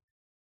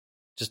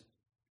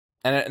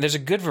there's a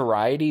good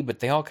variety, but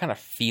they all kind of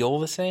feel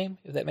the same.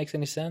 If that makes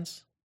any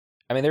sense.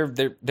 I mean,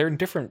 they're in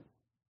different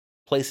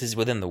places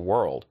within the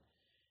world.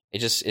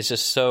 It's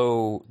just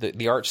so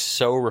the art's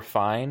so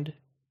refined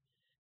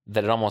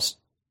that it almost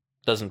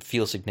doesn't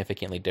feel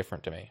significantly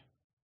different to me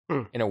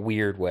in a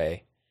weird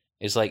way.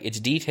 It's like it's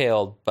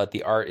detailed, but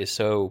the art is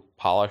so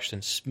polished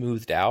and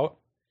smoothed out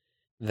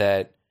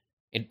that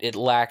it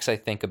lacks, I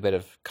think, a bit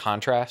of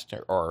contrast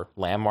or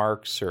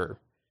landmarks or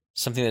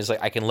something that's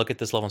like I can look at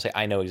this level and say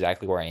I know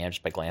exactly where I am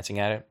just by glancing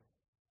at it.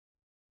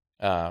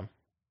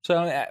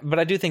 But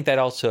I do think that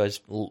also has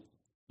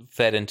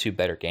fed into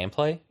better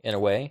gameplay in a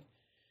way.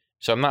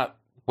 So I'm not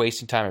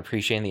wasting time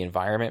appreciating the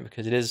environment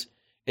because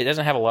it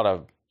doesn't have a lot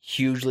of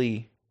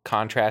hugely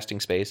contrasting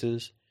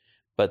spaces,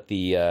 but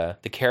the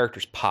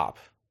characters pop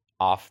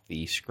off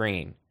the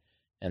screen.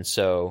 And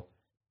so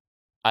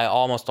I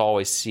almost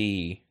always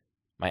see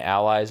my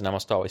allies and I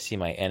almost always see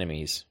my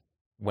enemies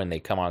when they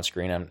come on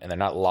screen, and they're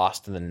not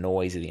lost in the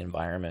noise of the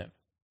environment.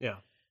 Yeah.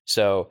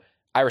 So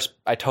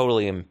I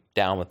totally am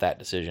down with that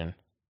decision.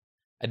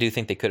 I do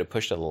think they could have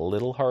pushed it a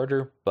little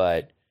harder,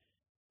 but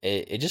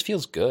it just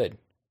feels good.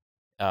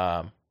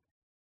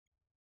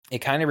 It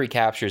kind of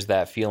recaptures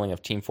that feeling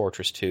of Team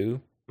Fortress 2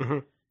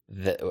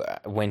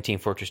 that when Team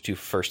Fortress 2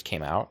 first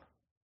came out.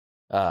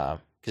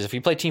 Because if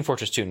you play Team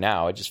Fortress 2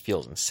 now, it just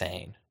feels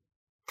insane.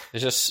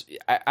 There's just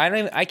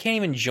I can't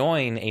even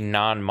join a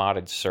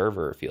non-modded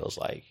server. It feels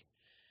like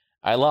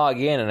I log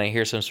in and I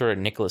hear some sort of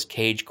Nicolas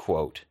Cage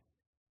quote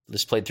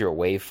displayed through a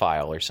WAV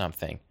file or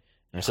something,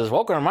 and it says,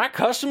 "Welcome to my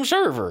custom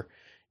server.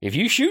 If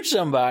you shoot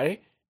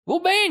somebody, we'll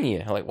ban you."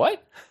 I'm like,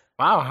 what?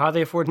 Wow, how do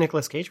they afford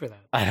Nicolas Cage for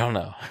that? I don't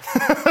know.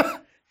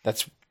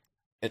 That's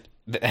it.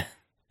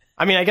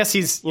 I mean, I guess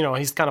he's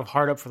kind of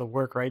hard up for the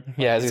work, right?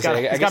 Yeah, he's got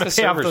to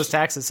pay off those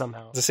taxes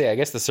somehow. I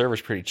guess the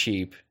server's pretty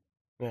cheap.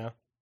 Yeah,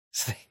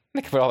 so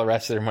they can put all the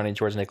rest of their money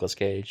towards Nicolas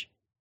Cage.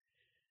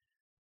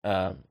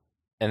 And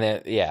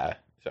then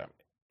so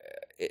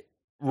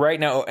right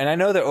now, and I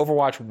know that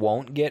Overwatch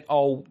won't get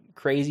all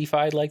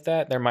crazy-fied like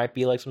that. There might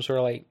be like some sort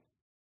of like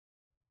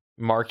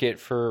market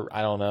for,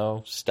 I don't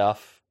know,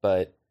 stuff,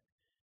 but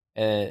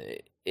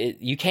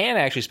you can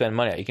actually spend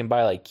money. You can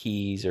buy like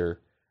keys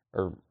or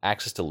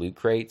access to loot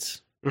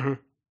crates,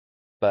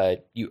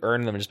 but you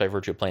earn them just by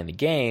virtue of playing the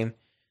game.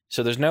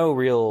 So there's no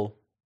real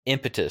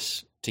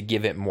impetus to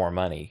give it more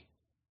money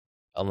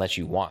unless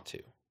you want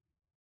to.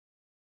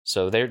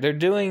 So they're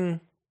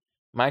doing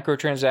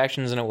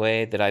microtransactions in a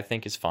way that I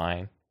think is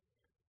fine.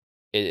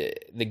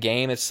 The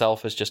game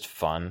itself is just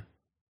fun,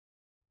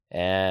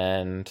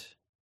 and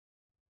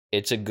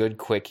it's a good,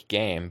 quick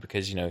game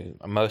because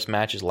most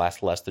matches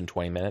last less than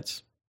 20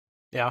 minutes.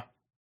 Yeah,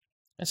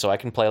 and so I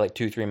can play like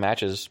 2-3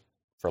 matches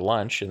for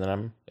lunch, and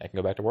then I can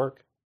go back to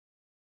work,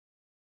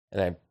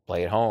 and I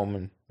play at home,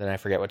 and then I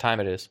forget what time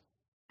it is.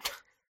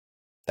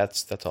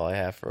 That's all I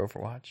have for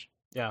Overwatch.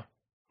 Yeah,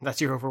 that's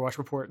your Overwatch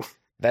report.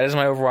 That is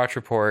my Overwatch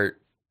report.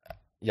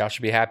 Y'all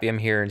should be happy I'm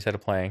here instead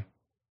of playing.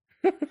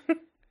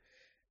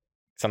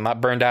 So I'm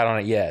not burned out on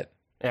it yet.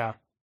 Yeah.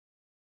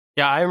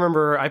 Yeah, I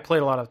remember I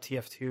played a lot of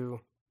TF2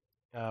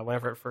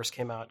 whenever it first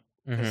came out.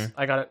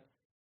 I got it.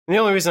 And the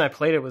only reason I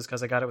played it was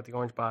because I got it with the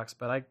orange box,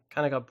 but I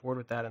kind of got bored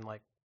with that in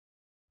like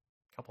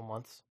a couple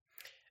months.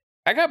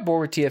 I got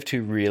bored with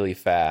TF2 really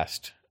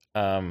fast.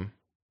 But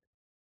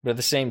at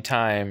the same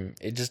time,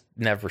 it just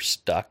never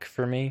stuck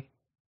for me.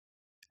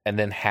 And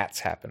then hats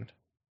happened.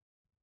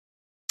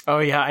 Oh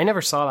yeah, I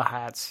never saw the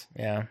hats.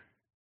 Yeah.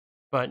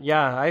 But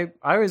yeah,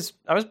 I was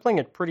playing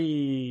it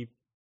pretty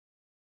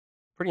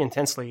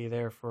intensely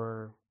there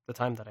for the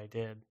time that I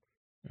did.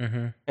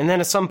 Mm-hmm. And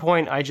then at some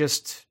point I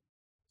just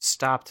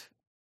stopped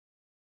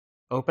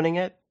opening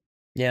it.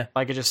 Yeah.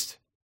 Like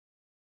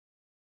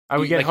I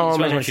would get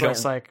home and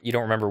it's like... You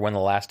don't remember when the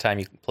last time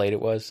you played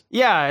it was?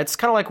 Yeah, it's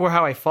kind of like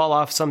how I fall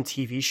off some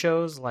TV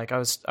shows. Like I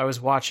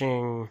was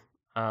watching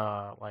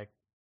House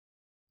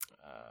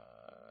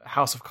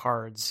of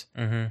Cards,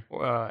 and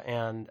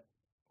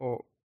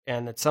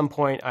at some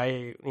point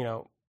I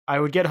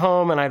would get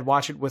home and I'd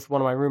watch it with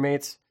one of my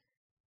roommates,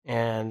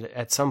 and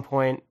at some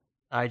point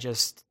I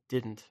just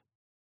didn't.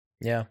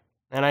 Yeah,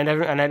 and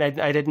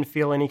I didn't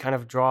feel any kind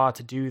of draw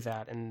to do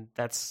that, and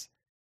that's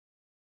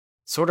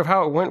sort of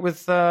how it went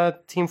with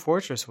Team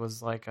Fortress.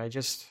 Was like I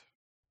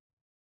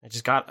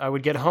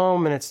would get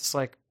home and it's just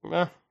like,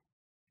 yeah,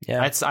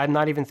 I'm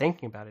not even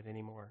thinking about it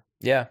anymore.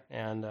 Yeah,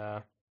 and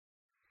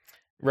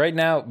right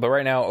now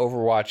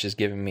Overwatch is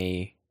giving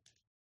me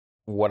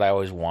what I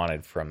always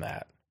wanted from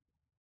that.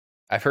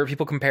 I've heard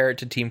people compare it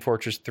to Team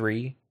Fortress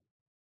 3,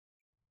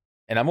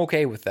 and I'm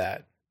okay with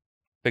that,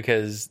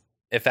 because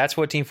if that's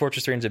what Team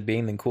Fortress 3 ends up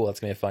being, then cool, that's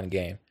going to be a fun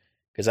game,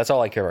 because that's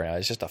all I care right now.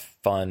 It's just a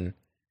fun,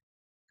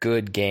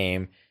 good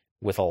game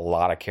with a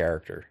lot of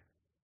character.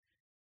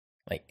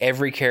 Like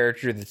every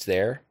character that's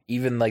there,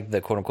 even like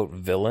the quote-unquote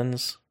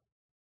villains,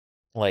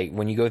 like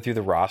when you go through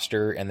the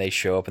roster and they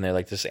show up and they're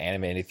like this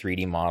animated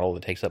 3D model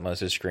that takes up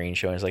most of the screen,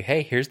 showing it's like,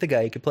 hey, here's the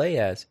guy you could play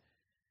as.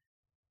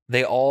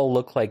 They all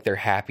look like they're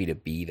happy to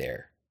be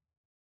there.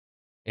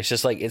 It's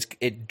just like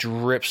it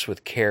drips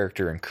with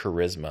character and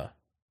charisma,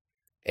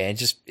 and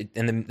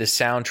the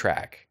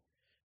soundtrack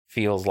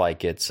feels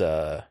like it's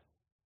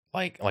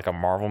like a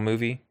Marvel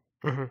movie.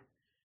 Mm-hmm.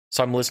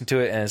 So I'm listening to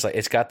it and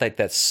it's got like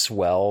that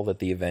swell that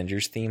the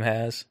Avengers theme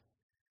has.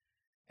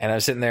 And I'm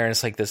sitting there and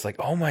it's like this, like,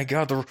 oh my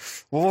god,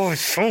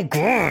 it's so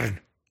good.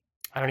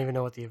 I don't even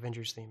know what the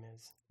Avengers theme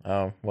is.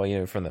 Oh,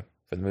 well, from the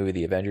movie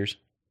The Avengers.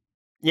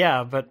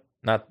 Yeah, but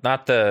not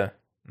the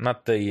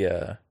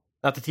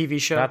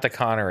TV show, not the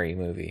Connery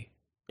movie.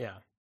 Yeah,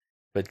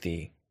 but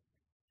the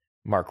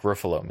Mark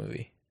Ruffalo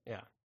movie.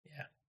 Yeah.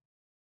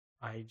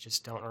 I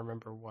just don't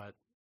remember what.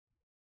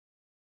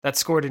 That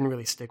score didn't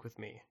really stick with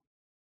me.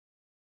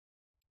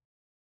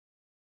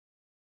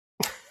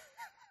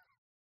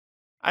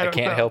 I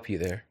can't help you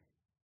there.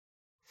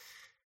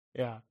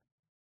 Yeah.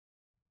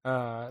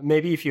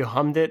 Maybe if you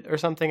hummed it or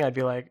something, I'd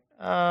be like,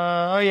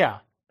 oh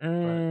yeah.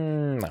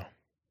 No.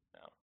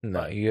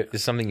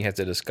 It's something you have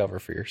to discover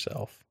for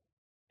yourself.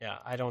 Yeah,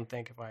 I don't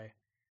think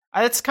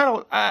it's kind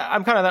of,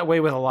 I'm kind of that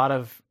way with a lot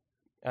of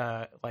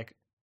like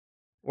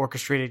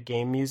orchestrated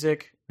game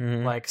music.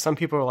 Mm-hmm. Like some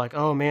people are like,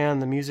 oh man,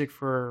 the music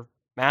for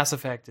Mass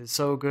Effect is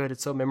so good,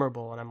 it's so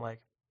memorable, and I'm like,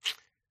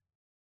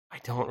 I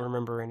don't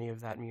remember any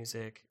of that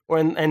music.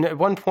 And at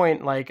one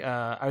point, like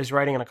I was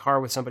riding in a car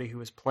with somebody who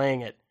was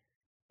playing it,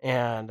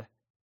 and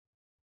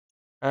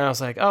I was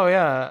like, oh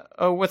yeah,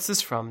 oh, what's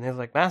this from? And they were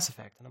like, Mass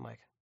Effect, and I'm like,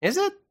 is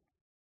it?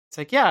 It's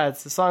like, yeah,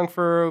 it's the song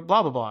for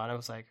blah blah blah, and I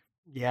was like,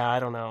 yeah, I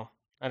don't know,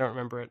 I don't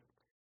remember it.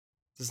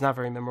 It's not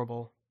very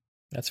memorable.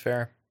 That's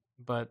fair,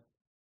 but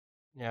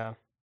yeah,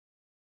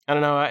 I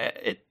don't know.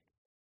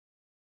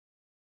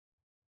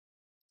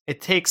 it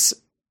takes,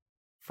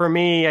 for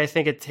me, I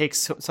think it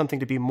takes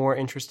something to be more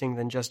interesting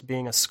than just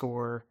being a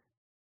score.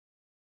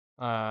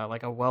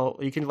 Like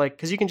you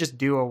can just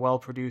do a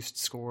well-produced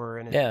score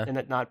and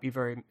it not be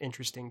very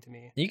interesting to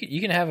me.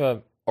 You can have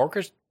a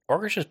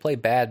orchestras play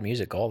bad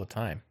music all the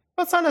time.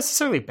 Well, it's not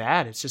necessarily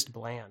bad. It's just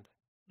bland.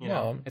 You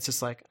know, it's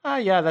just like,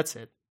 yeah, that's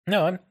it.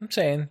 No, I'm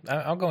saying,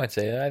 I'll go and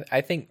say it.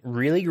 I think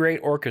really great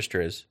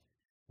orchestras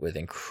with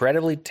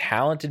incredibly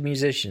talented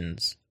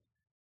musicians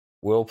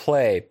will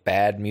play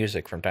bad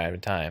music from time to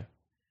time.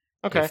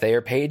 Okay. If they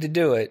are paid to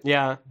do it,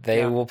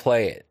 they will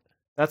play it.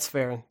 That's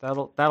fair.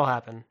 That'll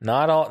happen.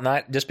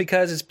 Not just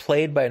because it's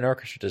played by an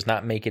orchestra does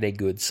not make it a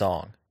good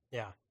song.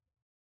 Yeah.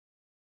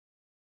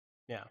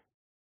 Yeah.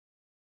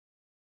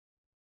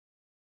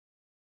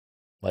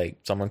 Like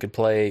someone could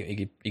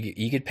play,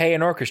 you could pay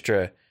an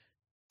orchestra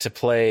to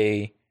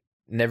play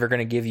 "Never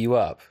Gonna Give You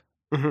Up."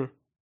 Mm-hmm.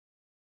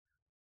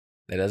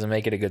 That doesn't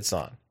make it a good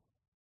song.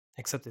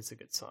 Except it's a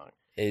good song.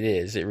 It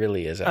is. It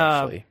really is.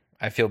 Actually,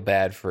 I feel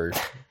bad for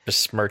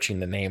besmirching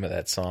the name of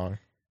that song.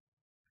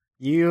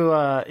 So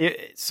I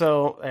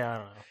don't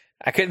know.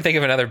 I couldn't think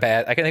of another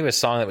bad. I couldn't think of a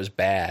song that was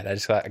bad. I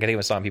could think of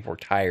a song people were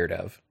tired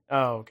of.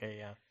 Oh,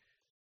 okay,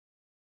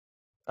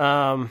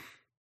 yeah.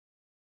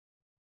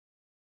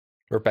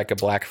 Rebecca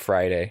Black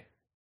Friday.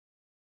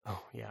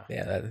 Oh yeah.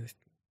 Yeah.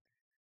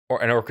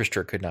 Or an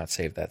orchestra could not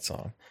save that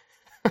song.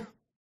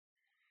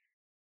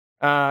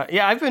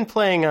 Yeah, I've been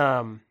playing.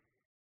 I've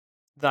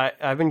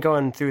been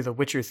going through the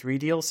Witcher 3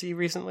 DLC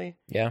recently.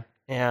 Yeah.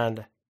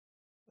 And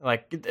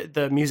like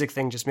the music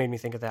thing just made me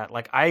think of that.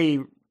 Like I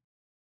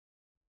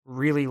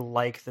really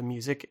like the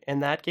music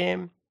in that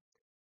game,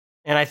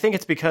 and I think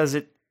it's because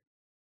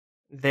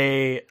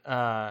they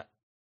kind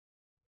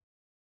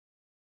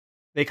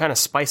of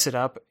spice it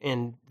up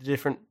in the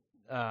different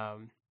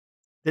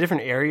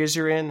areas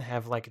you're in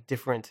have like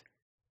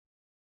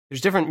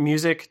there's different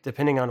music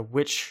depending on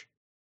which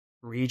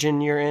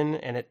region you're in,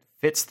 and it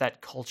fits that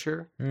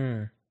culture.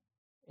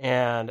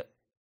 And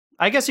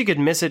I guess you could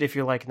miss it if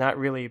you're like not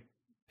really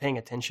paying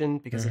attention,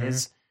 because it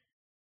is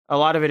a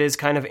lot of it is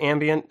kind of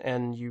ambient,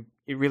 and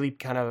it really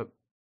kind of,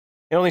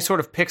 it only sort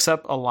of picks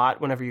up a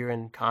lot whenever you're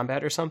in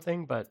combat or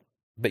something, but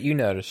you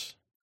notice.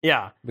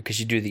 Yeah. Because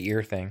you do the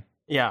ear thing.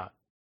 Yeah.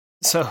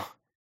 So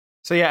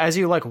yeah, as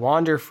you like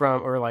wander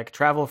from or like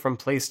travel from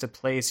place to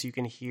place, you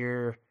can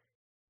hear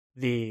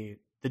the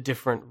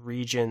different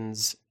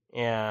regions,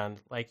 and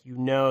like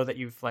that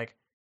you've like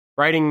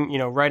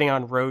riding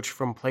on Roach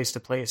from place to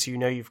place,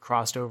 you've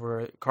crossed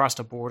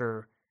a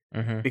border,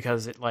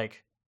 because it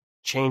like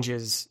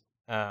changes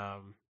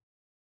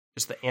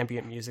just the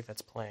ambient music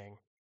that's playing,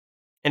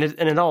 and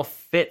it all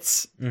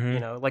fits.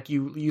 Like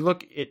you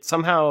look, it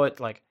somehow it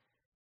like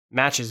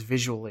matches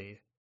visually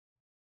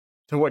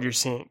to what you're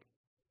seeing.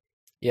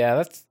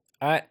 Yeah,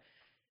 we're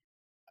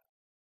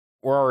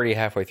already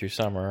halfway through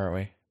summer, aren't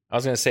we? I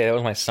was going to say that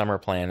was my summer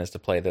plan, is to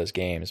play those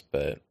games,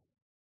 but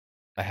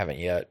I haven't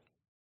yet.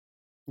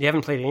 You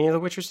haven't played any of the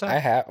Witcher stuff? I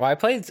have. Well, I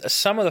played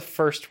some of the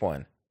first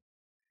one,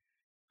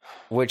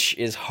 which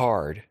is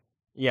hard.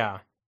 Yeah.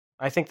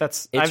 I think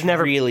it's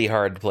really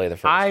hard to play the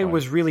first one. I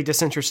was really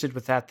disinterested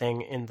with that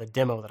thing in the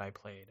demo that I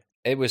played.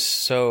 It was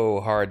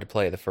so hard to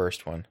play the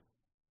first one.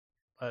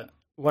 But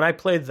when I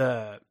played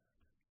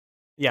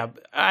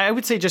I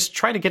would say just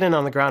try to get in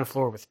on the ground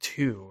floor with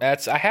 2.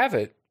 I have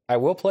it. I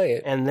will play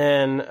it. And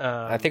then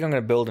I think I'm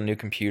going to build a new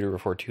computer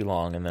before too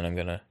long, and then I'm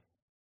going to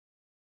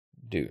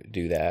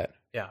do that.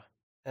 Yeah.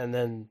 And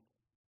then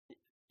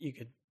you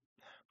could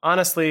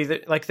honestly,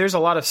 there's a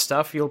lot of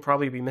stuff you'll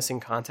probably be missing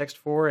context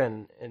for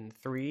in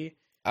 3.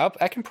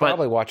 I can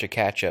probably watch a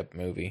catch-up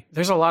movie.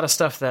 There's a lot of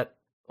stuff that,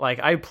 like,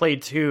 I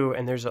played 2,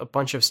 and there's a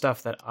bunch of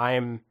stuff that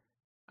I'm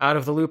out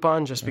of the loop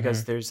on, just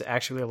because there's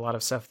actually a lot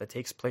of stuff that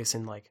takes place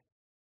in, like,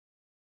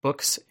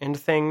 books and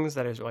things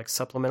that is, like,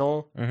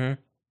 supplemental.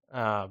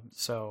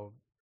 So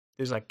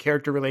there's, like,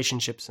 character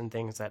relationships and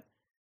things that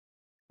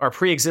are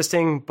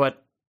pre-existing,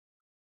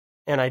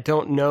 and I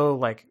don't know,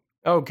 like,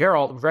 oh,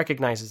 Geralt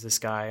recognizes this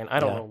guy, and I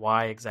don't know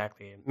why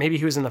exactly. Maybe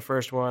he was in the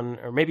first one,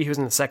 or maybe he was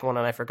in the second one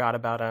and I forgot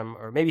about him,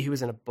 or maybe he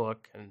was in a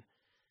book.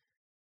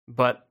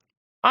 But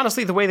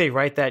honestly, the way they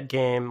write that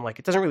game, like,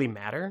 it doesn't really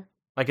matter.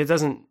 Like, it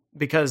doesn't,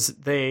 because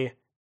they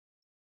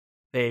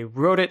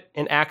wrote it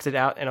and acted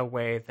out in a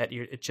way that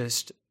it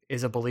just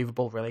is a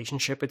believable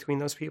relationship between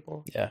those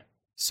people. Yeah.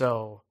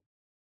 So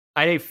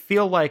I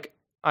feel like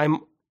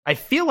I'm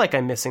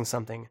missing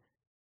something,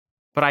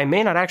 but I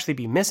may not actually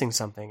be missing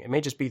something. It may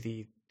just be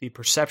the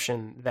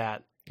perception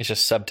that it's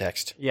just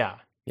subtext. Yeah.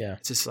 Yeah.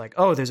 It's just like,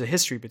 oh, there's a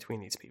history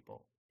between these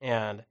people.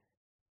 And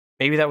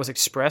maybe that was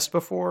expressed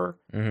before,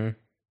 or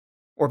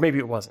maybe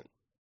it wasn't.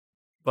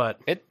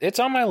 But it's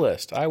on my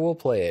list. I will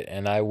play it,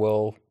 and I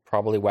will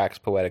probably wax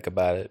poetic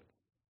about it,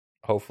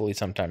 hopefully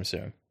sometime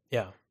soon.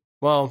 Yeah.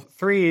 Well,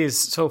 3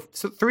 is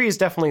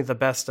definitely the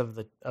best of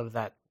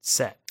that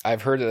set.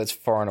 I've heard that it's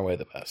far and away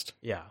the best.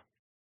 Yeah.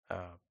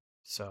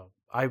 So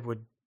I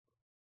would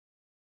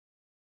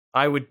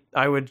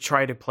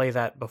try to play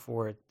that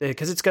before,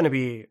 because it's going to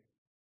be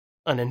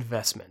an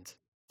investment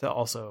to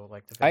also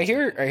like. I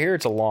hear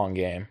it's a long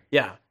game.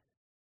 Yeah,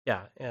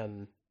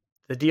 and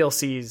the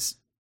DLCs,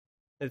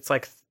 it's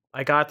like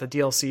I got the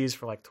DLCs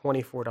for like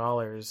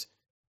 $24,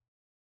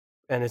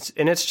 and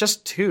it's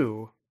just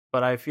 2,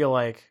 but I feel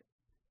like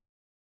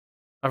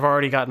I've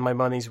already gotten my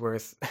money's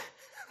worth,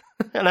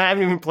 and I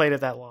haven't even played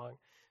it that long.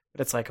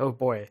 But it's like, oh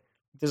boy,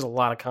 there's a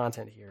lot of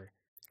content here.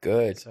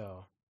 Good.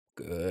 So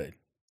good.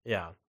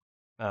 Yeah.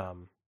 Yeah,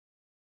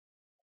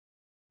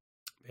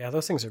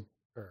 those things are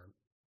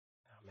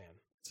oh man,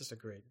 it's just a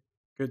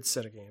good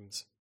set of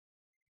games.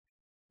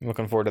 I'm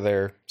looking forward to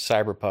their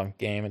Cyberpunk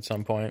game at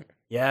some point.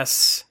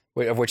 Yes.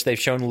 Of which they've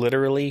shown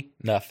literally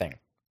nothing.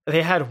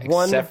 They had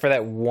one, except for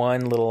that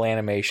one little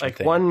animation like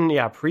thing.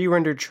 one,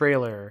 pre-rendered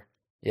trailer.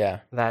 Yeah.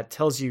 That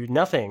tells you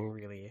nothing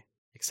really,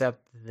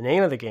 except the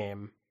name of the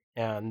game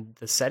and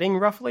the setting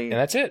roughly. And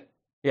that's it.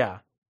 Yeah.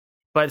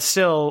 But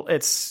still,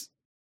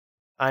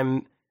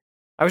 I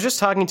was just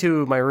talking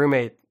to my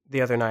roommate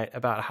the other night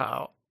about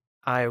how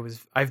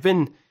I've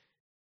been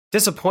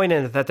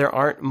disappointed that there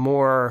aren't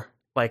more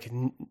like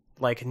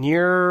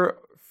near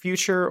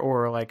future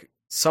or like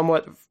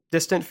somewhat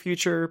distant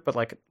future, but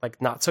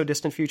like not so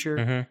distant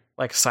future,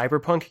 like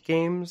cyberpunk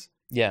games.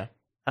 Yeah.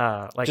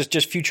 Like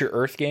just future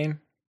Earth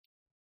game.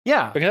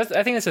 Yeah. Because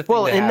I think that's a thing.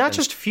 Well, that and happens. not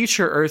just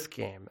future Earth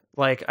game.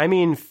 Like, I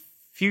mean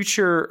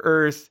future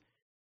Earth,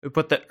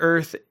 but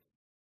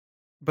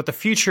the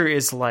future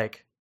is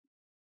like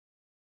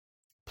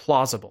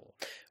plausible.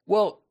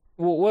 Well,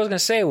 what I was going to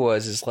say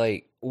is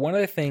like one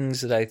of the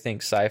things that I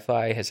think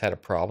sci-fi has had a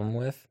problem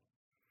with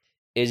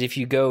is if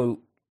you go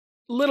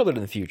a little bit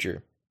in the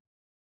future,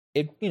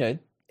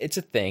 it's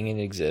a thing and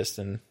it exists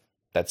and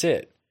that's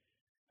it.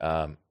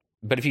 But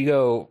if you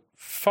go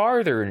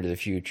farther into the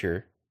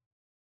future,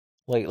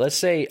 like let's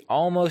say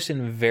almost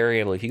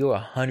invariably, if you go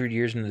 100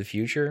 years into the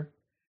future,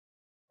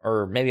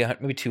 or maybe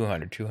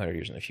 200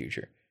 years in the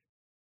future,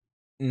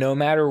 no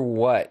matter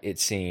what it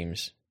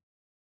seems,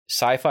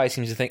 sci-fi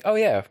seems to think, oh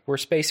yeah, we're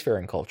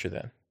spacefaring culture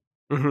then.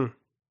 Mm-hmm.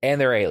 And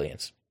they're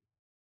aliens.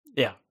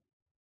 Yeah.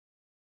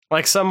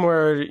 Like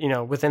somewhere,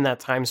 within that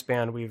time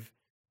span, we've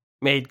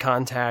made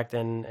contact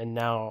and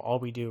now all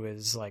we do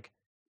is like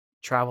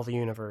travel the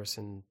universe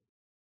and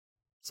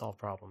solve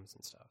problems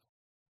and stuff.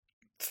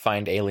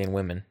 Find alien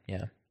women,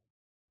 yeah.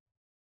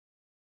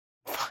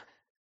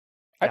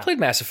 I played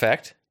Mass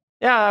Effect.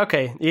 Yeah,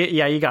 okay.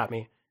 Yeah, you got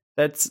me.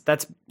 That's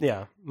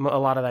yeah. A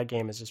lot of that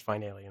game is just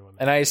find alien women.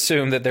 And I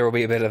assume that there will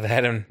be a bit of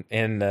that in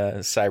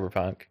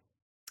Cyberpunk.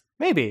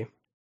 Maybe.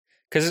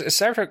 Because it's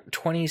Cyberpunk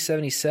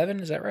 2077,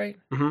 is that right?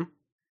 Mm-hmm.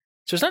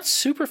 So it's not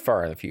super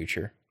far in the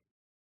future.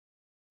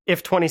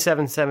 If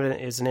 2077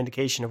 is an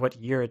indication of what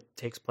year it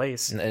takes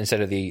place.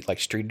 Instead of the like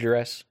street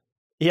address?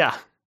 Yeah.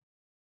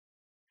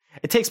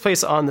 It takes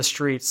place on the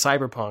street,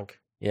 Cyberpunk.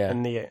 Yeah.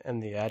 And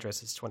the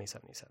address is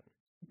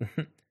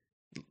 2077.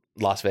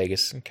 Las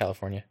Vegas,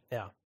 California.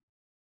 Yeah.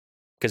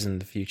 Because in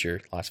the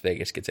future, Las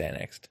Vegas gets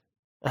annexed.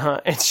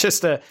 It's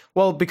just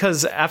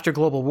because after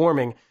global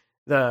warming,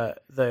 the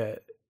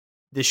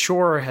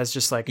shore has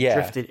just like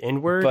drifted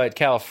inward. But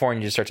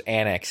California just starts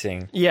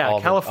annexing. Yeah,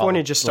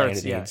 California just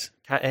starts. Yeah,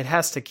 it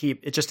has to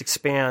keep. It just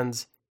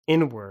expands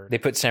inward. They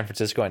put San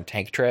Francisco on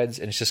tank treads,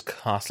 and it's just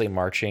constantly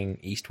marching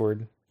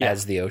eastward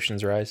as the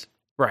oceans rise.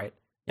 Right.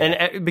 Yeah.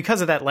 And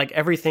because of that, like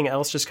everything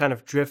else just kind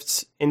of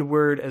drifts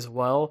inward as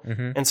well.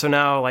 Mm-hmm. And so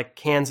now like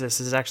Kansas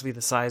is actually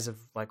the size of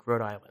like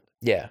Rhode Island.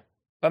 Yeah.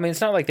 I mean,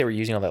 it's not like they were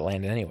using all that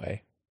land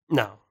anyway.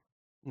 No,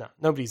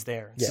 nobody's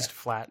there. It's just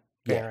flat,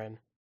 barren. Yeah.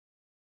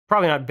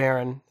 Probably not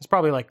barren. It's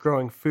probably like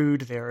growing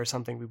food there or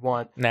something we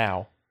want.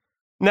 Now.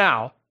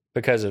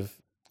 Because of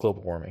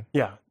global warming.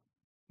 Yeah.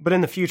 But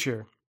in the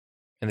future.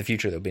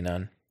 There'll be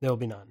none. There'll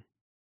be none.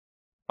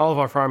 All of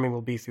our farming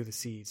will be through the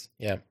seas.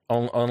 Yeah.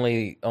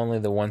 Only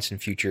the once in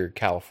future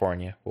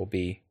California will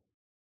be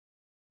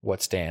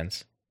what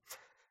stands.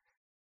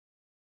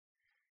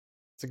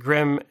 It's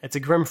a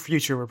grim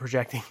future we're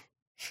projecting.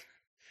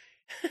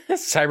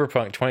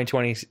 Cyberpunk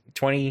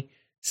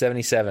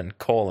 2077 :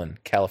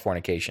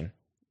 Californication.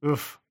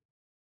 Oof.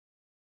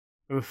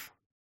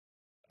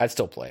 I'd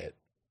still play it.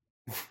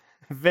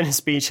 Venice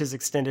Beach has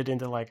extended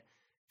into like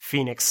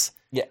Phoenix.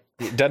 Yeah,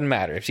 it doesn't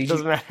matter. If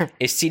doesn't matter.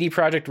 If CD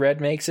Projekt Red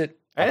makes it,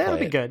 it'll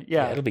be good.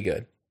 Yeah, it'll be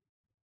good.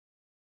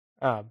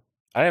 I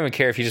don't even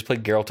care if you just play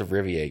Geralt of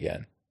Rivia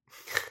again.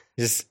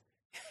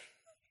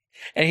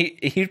 And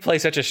he'd play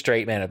such a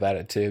straight man about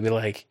it too. He'd be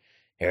like,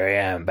 "Here I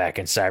am back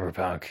in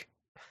Cyberpunk."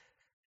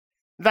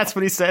 That's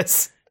what he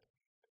says.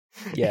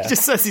 Yeah, he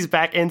just says he's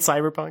back in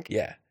Cyberpunk.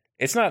 Yeah,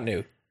 it's not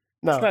new.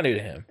 No, it's not new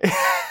to him.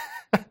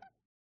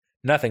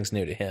 Nothing's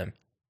new to him.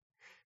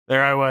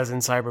 There I was in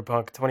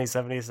Cyberpunk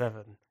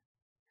 2077.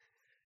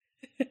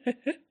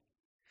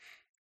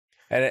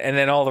 And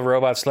then all the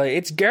robots like,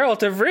 it's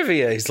Geralt of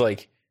Rivia. He's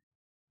like,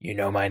 you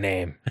know my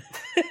name.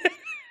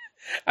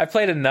 I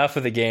played enough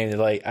of the game that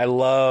like I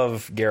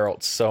love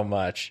Geralt so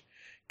much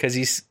because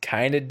he's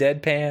kind of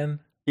deadpan.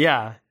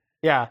 Yeah.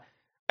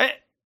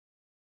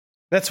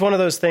 That's one of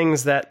those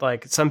things that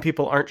like some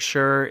people aren't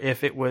sure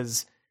if it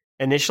was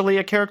initially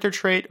a character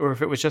trait or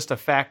if it was just a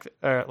fact,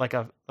 like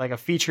a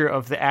feature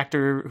of the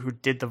actor who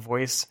did the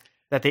voice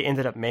that they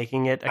ended up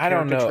making it a character I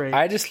don't know. trait.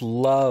 I just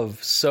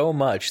love so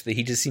much that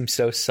he just seems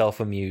so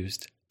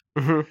self-amused.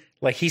 Mm-hmm.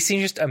 Like, he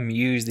seems just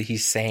amused that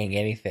he's saying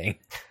anything.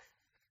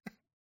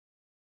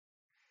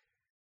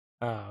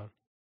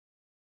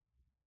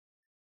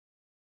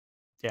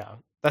 Yeah,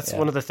 that's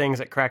one of the things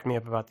that cracked me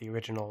up about the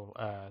original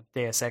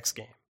Deus Ex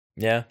game.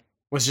 Yeah,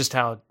 was just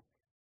how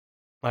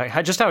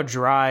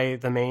dry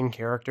the main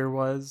character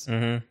was.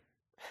 Mm-hmm.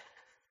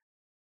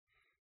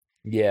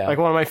 Yeah, like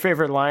one of my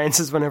favorite lines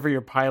is whenever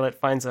your pilot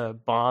finds a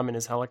bomb in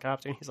his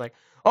helicopter, and he's like,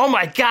 "Oh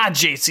my god,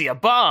 JC, a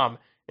bomb!"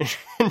 And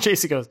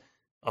JC goes,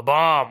 "A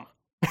bomb."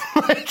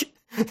 Like,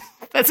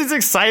 that's as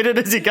excited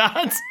as he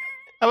got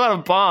about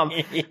a bomb,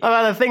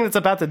 about a thing that's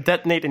about to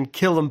detonate and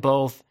kill them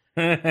both.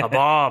 A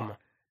bomb.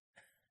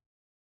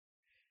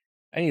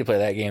 I need to play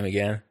that game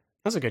again.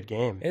 That's a good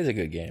game. It is a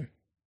good game.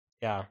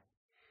 Yeah,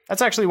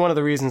 that's actually one of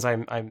the reasons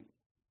I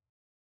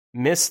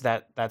miss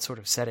that sort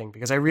of setting,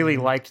 because I really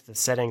liked the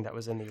setting that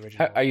was in the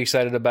original. Are you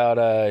excited about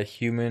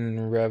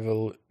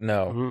Mankind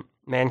Divided?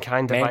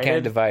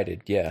 Mankind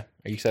Divided. Yeah,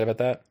 are you excited about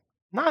that?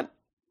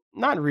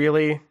 Not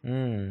really.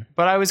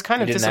 But I was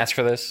kind of didn't ask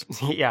for this.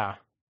 Yeah,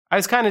 I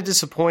was kind of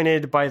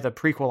disappointed by the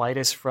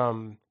prequelitis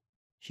from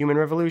Human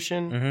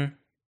Revolution. Mm-hmm.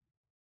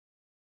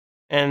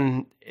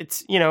 And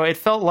it's, it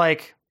felt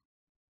like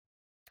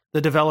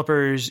the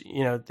developers,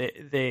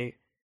 they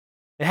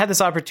had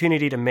this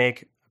opportunity to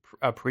make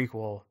a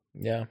prequel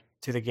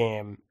to the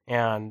game,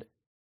 and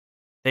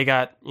they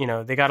got a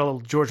little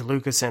George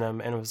Lucas in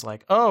them, and it was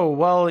like, oh,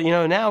 well,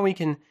 now we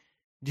can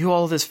do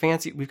all this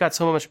fancy, we've got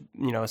so much,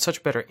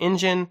 such better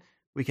engine,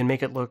 we can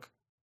make it look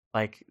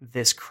like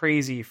this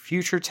crazy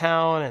future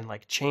town and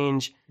like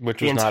change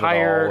which was not at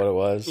all what it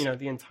was.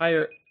 The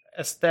entire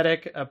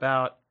aesthetic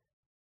about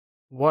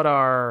what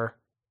our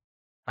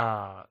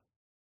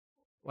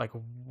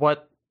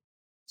what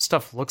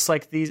stuff looks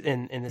like these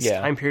in this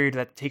time period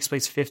that takes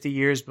place 50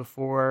 years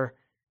before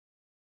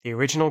the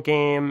original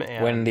game,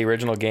 and when the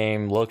original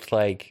game looked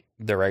like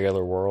the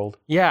regular world.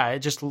 Yeah, it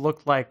just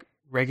looked like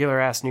regular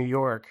ass New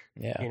York.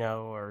 Yeah.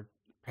 Or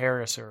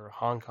Paris or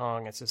Hong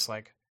Kong. It's just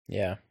like,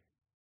 yeah,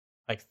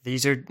 like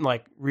these are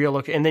like real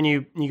look, and then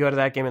you go to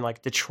that game and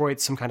like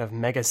Detroit's some kind of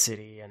mega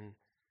city,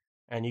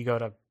 and you go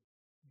to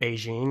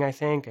Beijing, I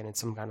think, and it's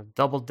some kind of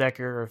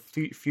double-decker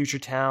future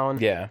town.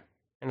 Yeah.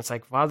 And it's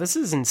like, wow, this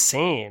is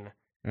insane.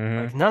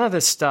 Mm-hmm. Like, none of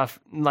this stuff,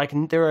 like,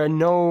 there are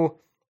no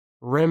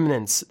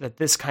remnants that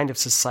this kind of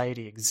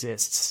society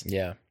exists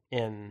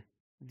in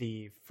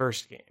the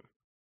first game.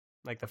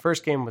 Like, the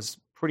first game was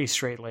pretty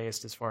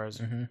straight-laced as far as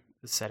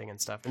the setting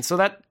and stuff. And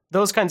so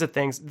those kinds of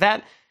things,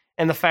 that,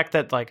 and the fact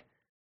that, like,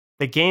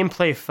 the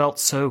gameplay felt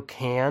so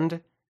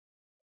canned,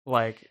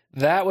 like...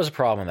 That was a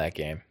problem in that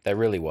game. That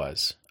really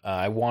was.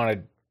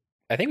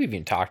 I think we've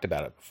even talked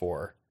about it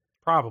before.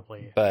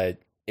 Probably. But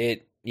there's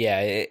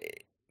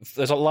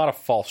a lot of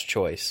false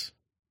choice.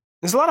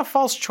 There's a lot of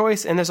false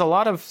choice, and there's a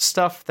lot of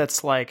stuff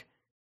that's like,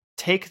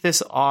 take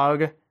this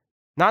AUG,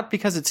 not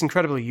because it's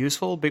incredibly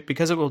useful, but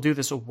because it will do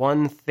this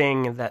one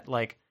thing that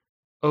like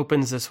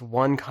opens this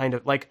one kind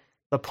of, like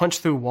the punch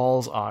through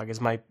walls AUG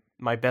is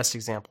my best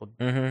example,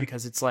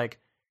 because it's like,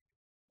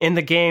 in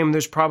the game,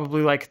 there's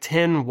probably like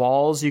 10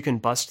 walls you can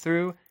bust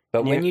through.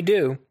 But when you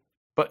do...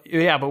 But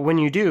when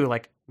you do,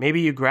 like,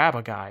 maybe you grab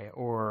a guy,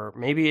 or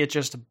maybe it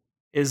just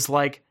is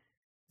like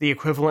the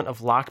equivalent of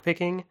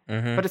lockpicking.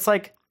 But it's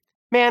like,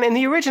 man, in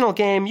the original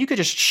game, you could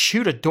just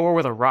shoot a door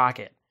with a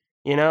rocket,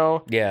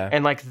 Yeah.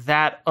 And like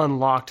that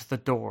unlocked the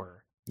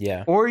door.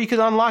 Yeah. Or you could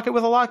unlock it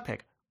with a lockpick.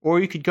 Or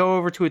you could go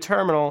over to a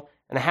terminal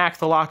and hack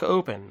the lock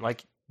open.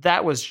 Like,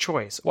 that was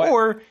choice. What?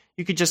 Or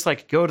you could just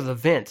like go to the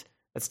vent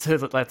that's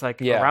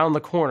like around the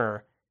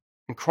corner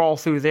and crawl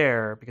through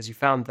there because you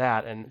found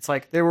that. And it's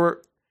like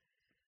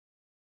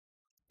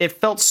it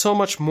felt so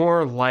much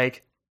more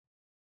like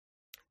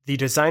the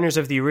designers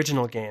of the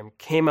original game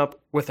came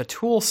up with a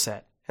tool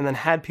set and then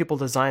had people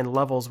design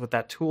levels with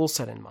that tool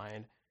set in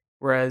mind.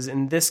 Whereas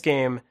in this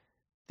game,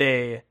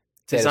 they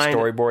designed a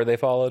storyboard they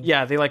followed.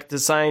 Yeah, they like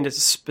designed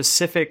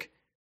specific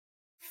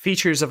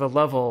features of a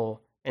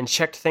level and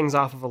checked things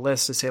off of a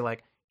list to say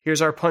like,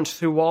 here's our punch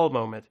through wall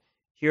moment.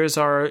 Here's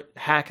our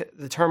hack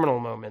the terminal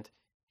moment.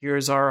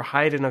 Here's our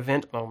hide an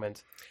event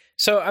moment.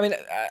 So, I mean,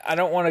 I'm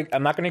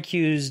not going to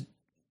accuse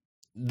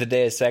the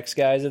Deus Ex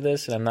guys of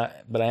this,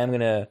 but I am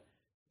going to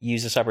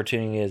use this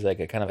opportunity as like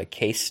a kind of a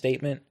case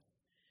statement.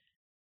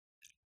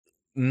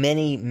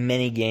 Many,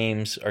 many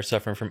games are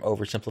suffering from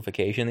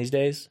oversimplification these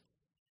days,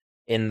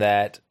 in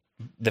that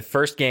the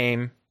first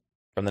game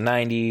from the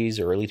 90s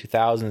or early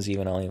 2000s,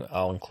 even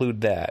I'll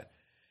include that,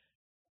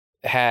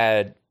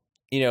 had,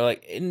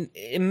 like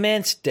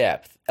immense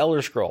depth.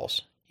 Elder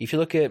Scrolls. If you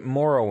look at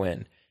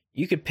Morrowind,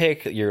 you could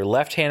pick your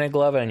left-handed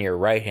glove and your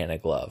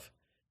right-handed glove.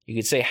 You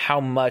could say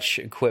how much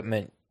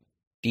equipment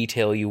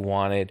detail you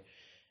wanted.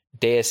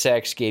 Deus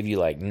Ex gave you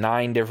like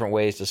 9 different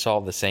ways to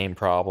solve the same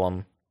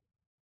problem.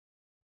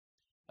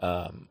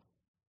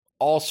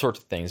 All sorts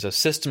of things. A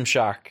System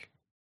Shock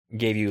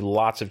gave you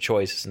lots of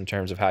choices in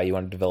terms of how you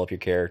want to develop your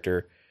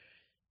character.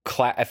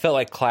 I felt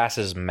like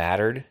classes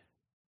mattered.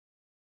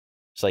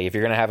 It's like if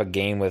you're going to have a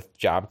game with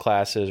job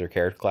classes or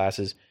character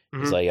classes,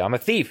 it's like, I'm a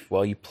thief.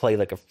 Well, you play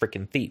like a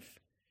freaking thief.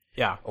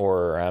 Yeah.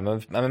 Or I'm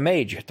a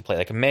mage. You have to play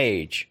like a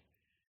mage.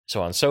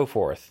 So on and so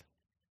forth.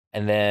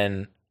 And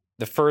then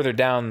the further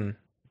down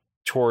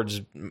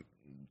towards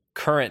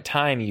current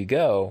time you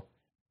go,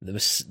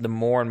 the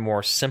more and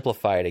more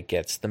simplified it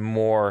gets. The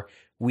more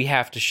we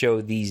have to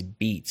show these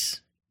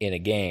beats in a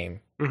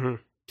game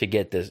to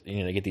get this,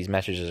 get these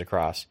messages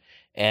across.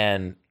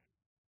 And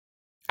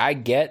I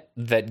get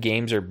that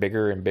games are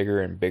bigger and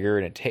bigger and bigger,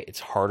 and it's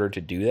harder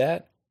to do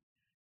that.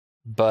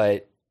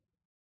 But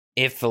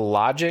if the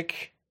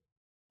logic,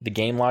 the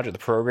game logic, the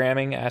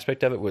programming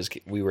aspect of it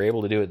we were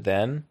able to do it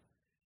then.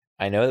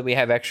 I know that we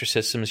have extra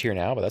systems here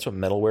now, but that's what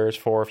middleware is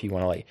for. If you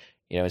want to, like,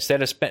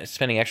 instead of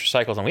spending extra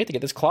cycles on, we have to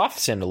get this cloth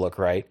sim to look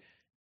right.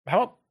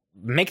 How about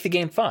make the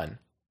game fun?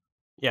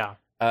 Yeah.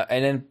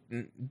 And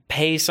then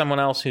pay someone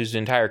else whose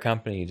entire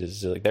company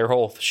does, like, their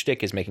whole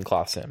shtick is making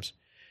cloth sims.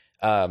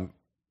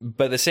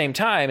 But at the same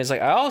time, it's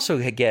like I also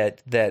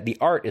get that the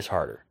art is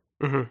harder.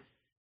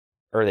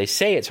 Or they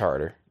say it's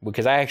harder,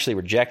 because I actually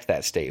reject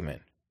that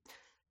statement.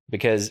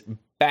 Because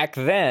back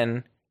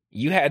then,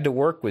 you had to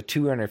work with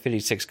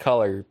 256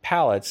 color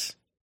palettes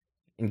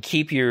and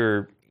have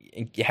your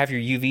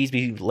UVs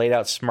be laid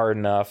out smart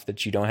enough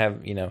that you don't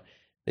have,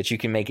 that you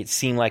can make it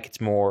seem like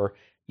it's more.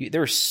 There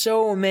were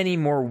so many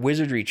more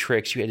wizardry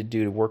tricks you had to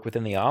do to work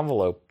within the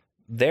envelope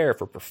there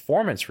for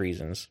performance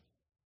reasons.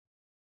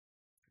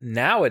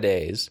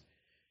 Nowadays,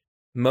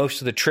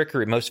 most of the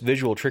trickery, most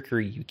visual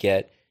trickery you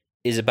get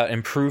is about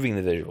improving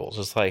the visuals.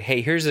 It's like,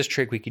 hey, here's this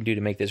trick we can do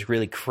to make this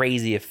really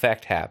crazy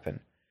effect happen.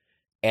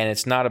 And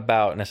it's not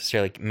about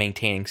necessarily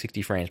maintaining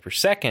 60 frames per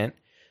second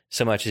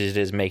so much as it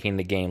is making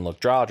the game look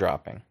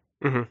jaw-dropping.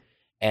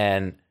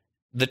 And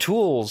the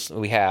tools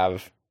we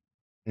have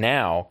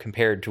now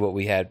compared to what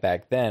we had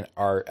back then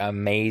are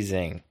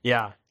amazing.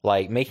 Yeah.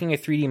 Like making a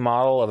 3D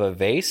model of a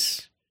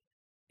vase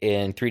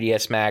in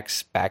 3ds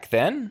Max back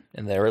then,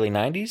 in the early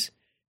 90s,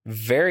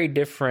 very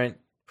different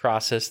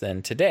process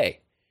than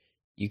today.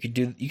 You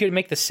could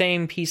make the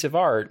same piece of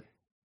art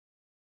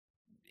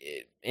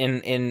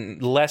in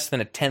less than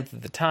a tenth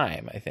of the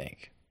time, I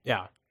think.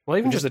 Yeah. Well,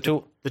 even just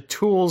the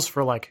tools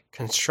for, like,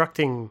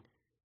 constructing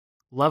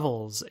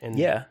levels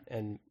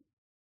and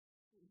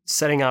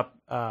setting up.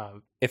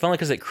 If only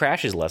because it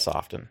crashes less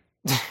often.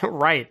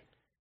 Right.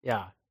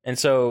 Yeah. And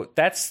so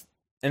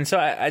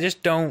I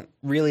just don't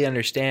really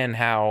understand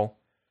how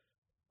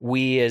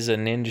we as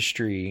an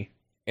industry,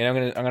 and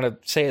I'm gonna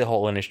say the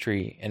whole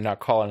industry and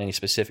not call it any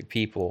specific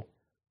people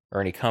or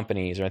any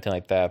companies or anything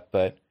like that,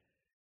 but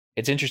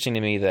it's interesting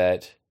to me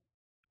that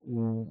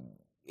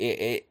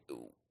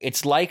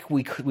it's like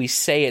we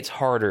say it's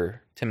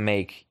harder to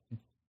make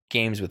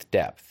games with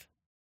depth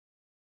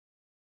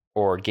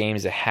or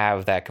games that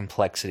have that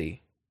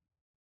complexity,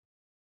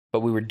 but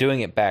we were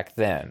doing it back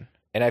then,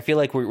 and I feel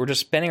like we're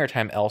just spending our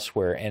time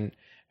elsewhere, and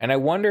I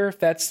wonder if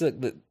that's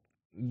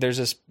there's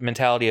this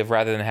mentality of,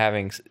 rather than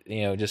having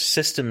just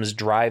systems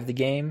drive the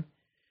game,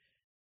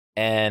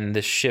 and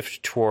the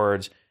shift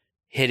towards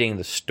hitting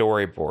the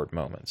storyboard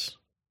moments.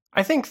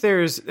 I think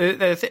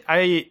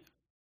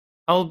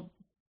I'll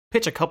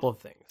pitch a couple of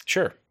things.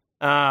 Sure.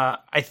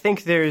 I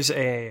think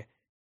you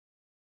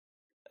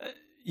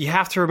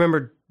have to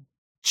remember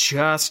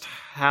just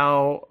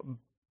how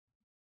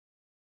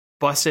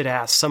busted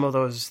ass some of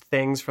those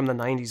things from the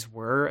 90s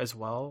were as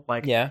well.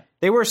 Like, yeah,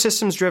 they were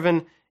systems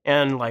driven,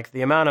 and like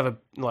the amount of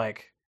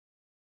like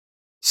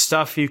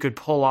stuff you could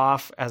pull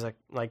off as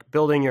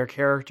building your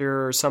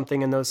character or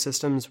something in those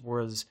systems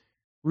was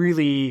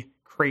really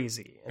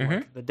crazy, and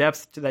like the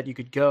depth that you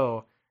could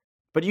go,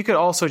 but you could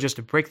also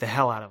just break the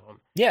hell out of them.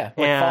 Yeah,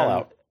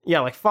 Fallout.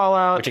 Yeah, like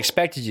Fallout, which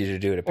expected you to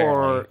do it,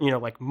 apparently. Or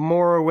like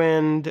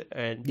Morrowind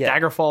and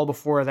Daggerfall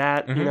before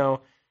that.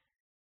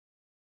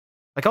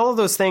 Like all of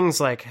those things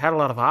like had a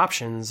lot of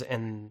options,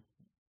 and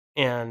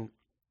to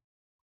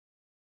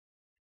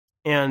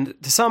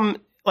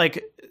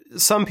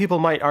some people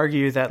might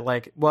argue that,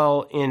 like,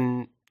 well,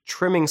 in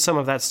trimming some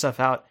of that stuff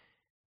out,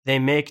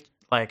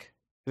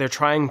 they're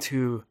trying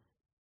to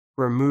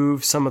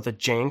remove some of the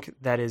jank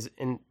that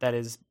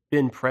has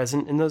been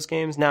present in those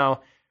games.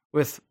 Now,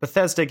 with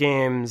Bethesda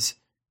games,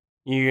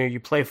 you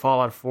play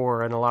Fallout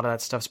 4, and a lot of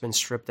that stuff's been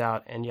stripped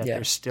out, and yet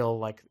there's still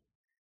like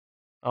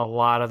a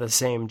lot of the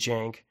same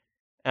jank.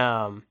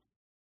 And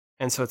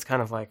so it's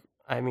kind of like,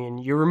 I mean,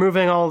 you're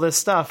removing all this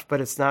stuff,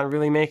 but it's not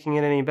really making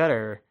it any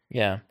better.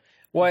 Yeah.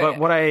 But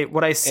what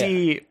I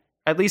see,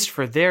 at least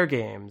for their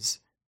games,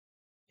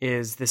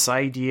 is this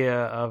idea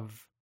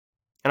of,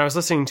 and I was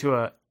listening to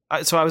a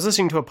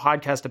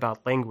podcast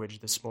about language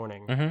this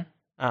morning.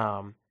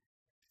 Were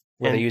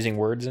they using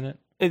words in it?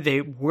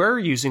 They were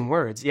using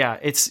words. Yeah,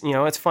 it's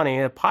funny.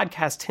 A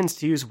podcast tends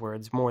to use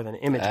words more than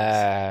images.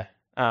 I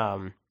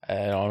don't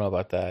know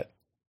about that.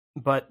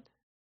 But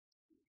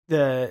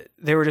the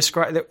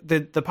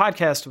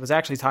podcast was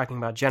actually talking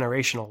about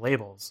generational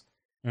labels,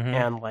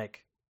 and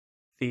like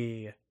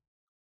the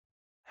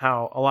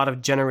how a lot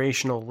of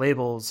generational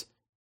labels,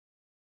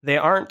 they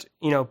aren't,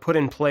 put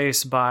in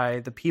place by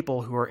the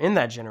people who are in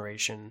that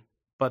generation,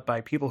 but by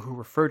people who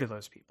refer to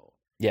those people.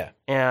 Yeah.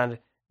 And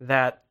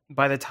that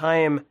by the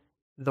time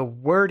the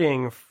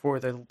wording for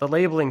the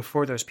labeling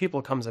for those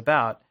people comes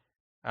about,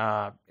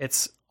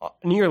 it's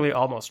nearly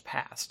almost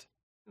past.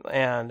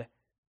 And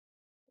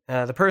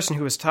the person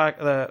who was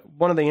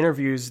one of the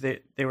interviews, they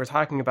were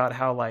talking about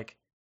how like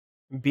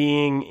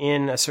being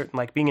in a certain,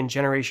 like being in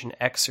Generation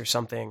X or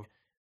something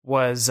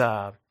was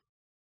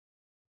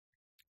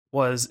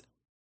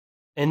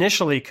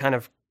initially kind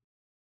of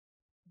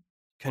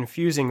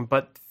confusing,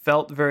 but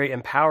felt very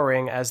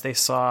empowering as they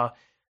saw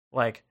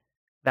like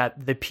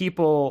that the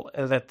people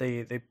that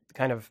the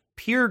kind of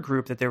peer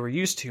group that they were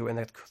used to and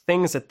the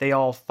things that they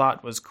all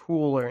thought was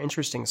cool or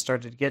interesting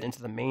started to get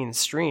into the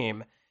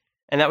mainstream.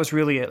 And that was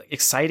really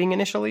exciting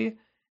initially.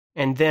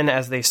 And then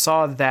as they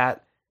saw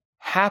that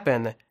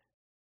happen,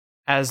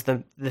 as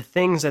the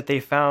things that they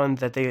found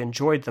that they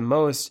enjoyed the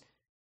most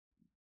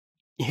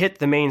hit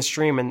the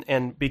mainstream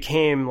and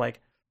became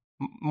like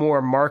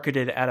more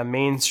marketed at a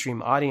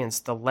mainstream audience,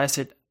 the less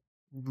it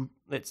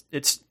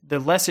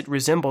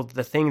resembled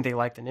the thing they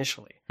liked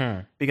initially.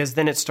 Because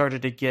then it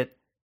started to get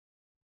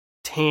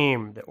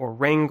tamed or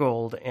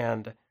wrangled,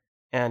 and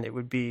it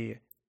would be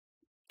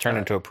turned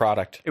into a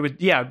product. It would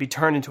be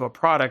turned into a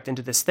product,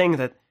 into this thing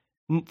that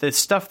the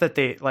stuff that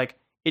they like.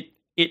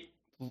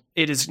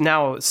 It is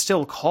now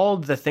still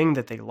called the thing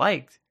that they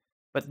liked,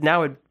 but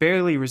now it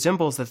barely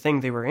resembles the thing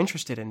they were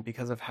interested in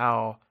because of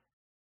how,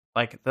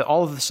 like,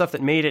 all of the stuff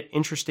that made it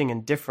interesting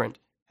and different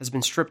has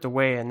been stripped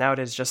away, and now it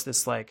is just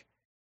this like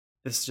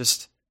this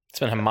just. It's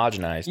been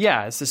homogenized.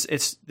 Yeah, it's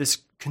this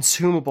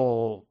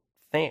consumable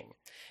thing,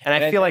 and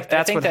I feel like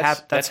that's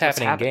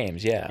happening in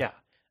games. Yeah.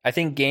 I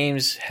think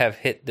games have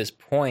hit this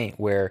point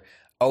where,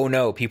 oh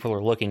no, people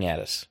are looking at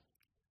us,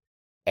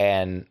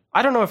 and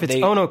I don't know if it's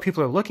oh no,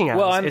 people are looking at us.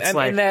 Well, it's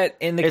like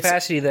in the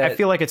capacity that I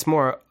feel like it's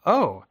more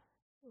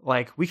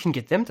like we can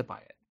get them to buy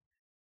it.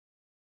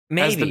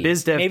 Maybe as the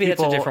biz dev maybe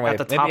that's a different way.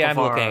 Maybe I'm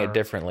looking at it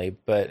differently,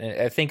 but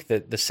I think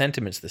that the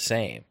sentiment's the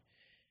same.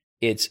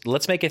 It's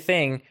let's make a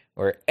thing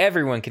where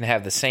everyone can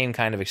have the same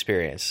kind of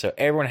experience. So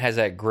everyone has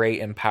that great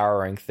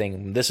empowering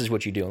thing. This is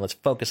what you do, and let's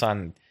focus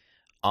on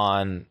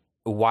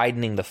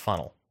widening the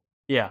funnel.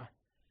 Yeah.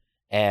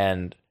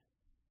 And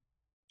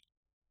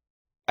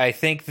I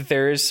think that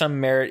there is some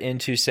merit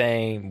into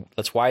saying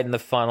let's widen the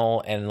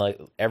funnel, and like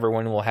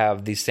everyone will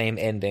have the same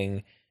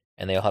ending,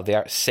 and they'll have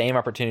the same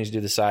opportunities to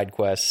do the side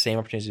quests, same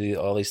opportunities to do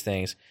all these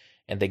things,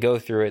 and they go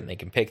through it and they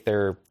can pick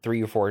their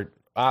 3 or 4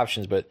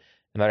 options, but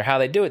no matter how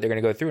they do it, they're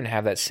going to go through and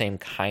have that same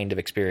kind of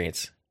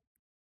experience.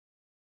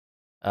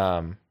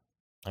 I'm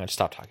going to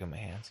stop talking with my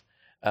hands.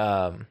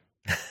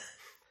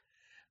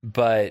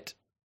 But,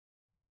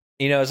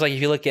 it's like if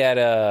you look at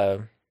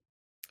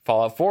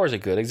Fallout 4 is a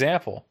good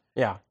example.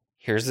 Yeah.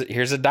 Here's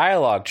a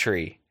dialogue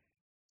tree.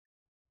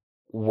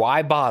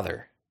 Why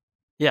bother?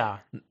 Yeah.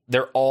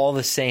 They're all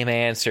the same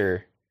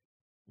answer,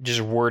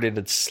 just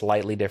worded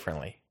slightly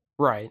differently.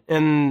 Right.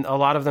 And a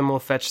lot of them will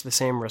fetch the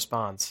same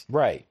response.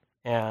 Right.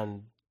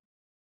 And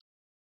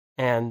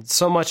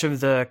so much of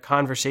the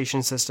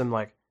conversation system,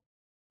 like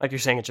you're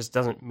saying, it just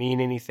doesn't mean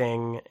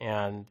anything,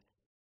 and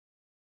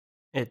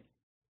it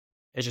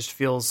just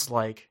feels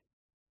like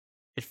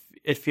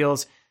it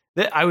feels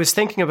that I was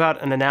thinking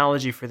about an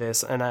analogy for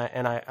this, and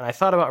I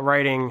thought about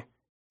writing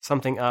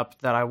something up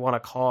that I want to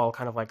call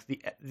kind of like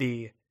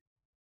the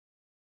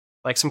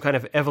like some kind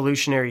of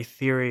evolutionary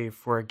theory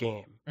for a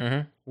game,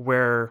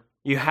 where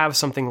you have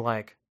something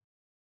like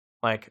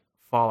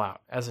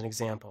Fallout as an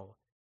example,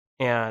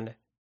 and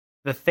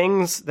the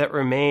things that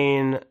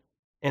remain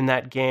in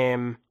that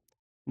game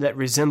that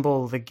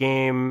resemble the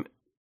game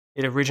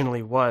it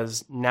originally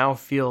was now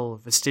feel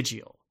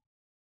vestigial.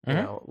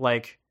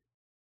 Like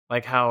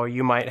how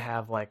you might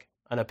have like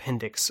an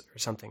appendix or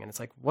something, and it's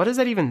like, what is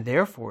that even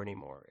there for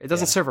anymore? It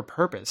doesn't serve a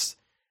purpose.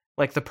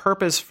 Like the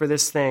purpose for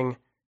this thing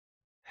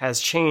has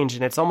changed,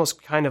 and it's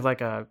almost kind of like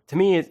to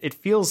me, it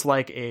feels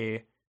like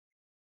a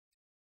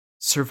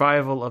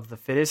survival of the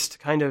fittest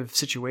kind of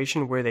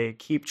situation where they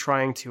keep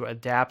trying to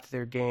adapt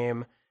their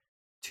game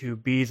to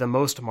be the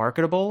most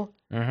marketable.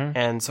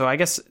 And so I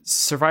guess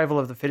survival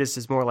of the fittest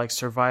is more like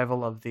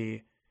survival of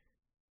the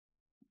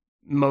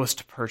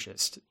most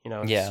purchased,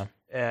 Yeah.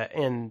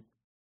 And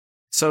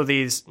so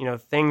these,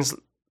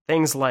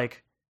 things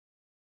like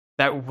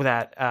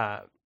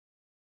that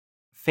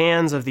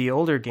fans of the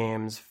older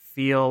games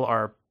feel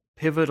are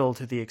pivotal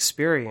to the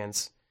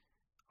experience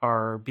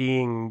are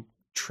being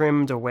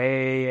trimmed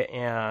away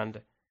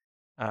and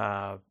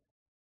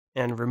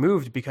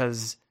removed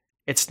because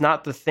it's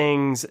not the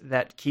things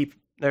that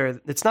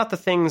it's not the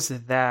things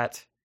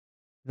that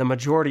the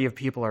majority of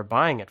people are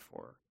buying it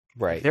for.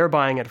 Right. They're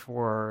buying it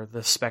for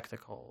the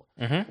spectacle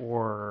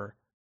or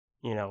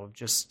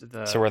just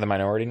the. So we're the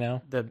minority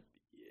now?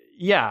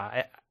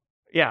 Yeah.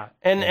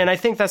 And I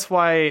think that's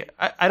why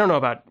I don't know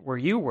about where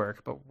you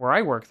work, but where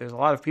I work, there's a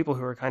lot of people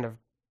who are kind of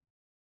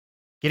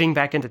getting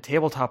back into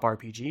tabletop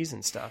RPGs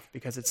and stuff,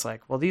 because it's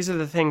like, well, these are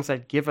the things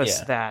that give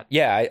us that.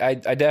 Yeah,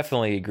 I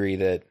definitely agree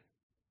that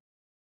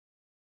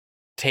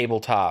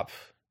tabletop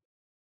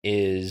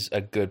is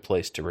a good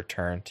place to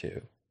return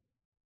to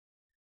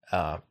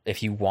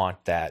if you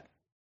want that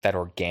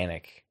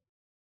organic,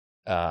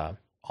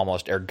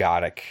 almost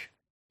ergodic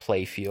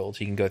play field.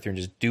 So you can go through and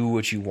just do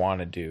what you want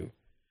to do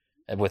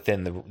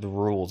within the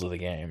rules of the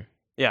game.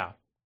 Yeah.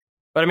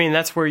 But I mean,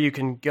 that's where you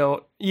can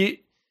go,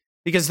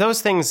 because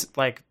those things,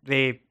 like,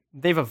 they've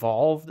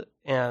evolved,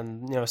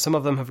 and some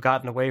of them have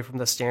gotten away from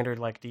the standard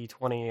like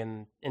D20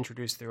 and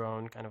introduced their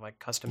own kind of like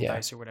custom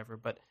dice or whatever.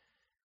 But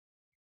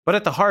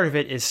at the heart of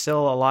it is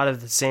still a lot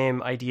of the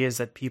same ideas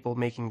that people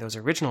making those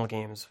original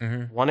games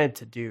wanted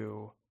to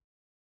do.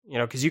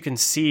 Because you can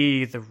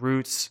see the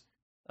roots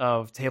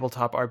of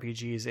tabletop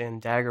RPGs in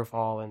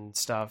Daggerfall and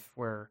stuff,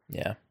 where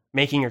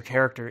making your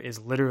character is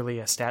literally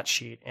a stat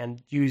sheet,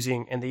 and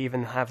they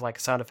even have like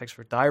sound effects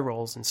for die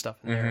rolls and stuff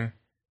in their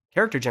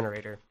character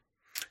generator.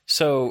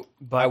 So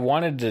we've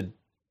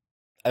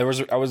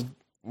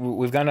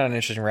gone down an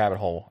interesting rabbit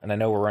hole, and I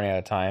know we're running out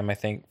of time, I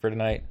think, for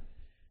tonight,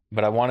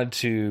 but I wanted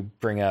to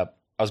bring up,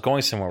 I was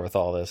going somewhere with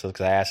all this,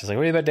 because I asked, what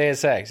do you about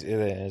Deus Ex?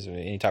 And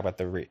you talk about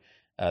the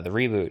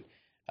reboot.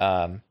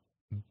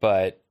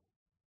 But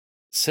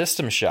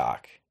System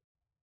Shock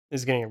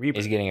is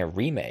getting a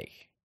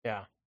remake.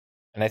 Yeah.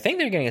 And I think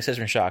they're getting a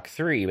System Shock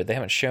 3, but they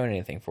haven't shown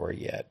anything for it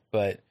yet.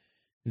 But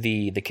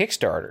the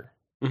Kickstarter,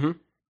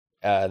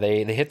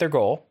 they hit their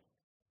goal,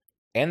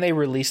 and they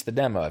released the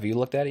demo. Have you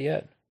looked at it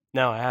yet?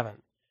 No, I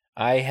haven't.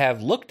 I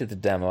have looked at the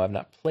demo. I've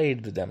not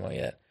played the demo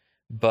yet.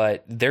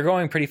 But they're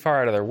going pretty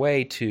far out of their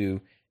way to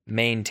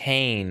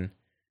maintain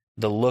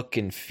the look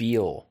and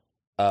feel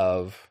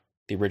of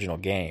the original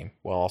game,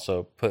 while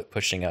also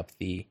pushing up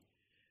the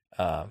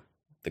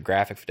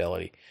graphic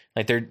fidelity.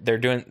 Like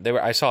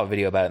I saw a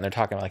video about it, and they're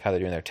talking about like how they're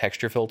doing their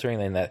texture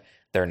filtering, and that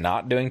they're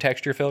not doing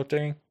texture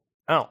filtering.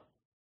 Oh,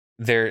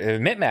 they're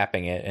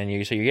mip-mapping it, and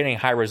you're getting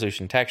high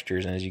resolution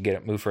textures, and as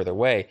you move further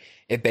away,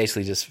 it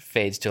basically just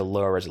fades to a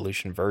lower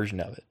resolution version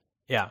of it.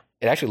 Yeah,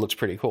 it actually looks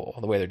pretty cool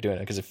the way they're doing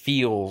it, because it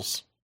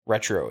feels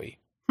retro-y.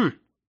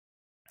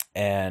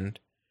 And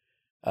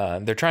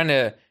they're trying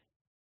to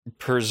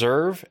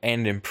preserve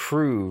and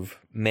improve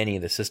many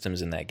of the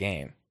systems in that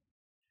game.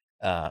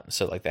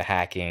 So like the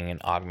hacking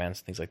and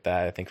augments, things like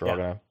that, I think are all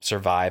going to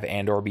survive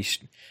and or be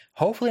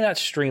hopefully not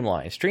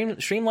streamlined.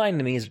 Streamlined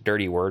to me is a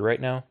dirty word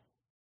right now.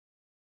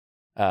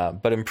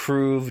 But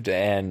improved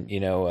and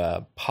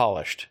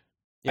polished,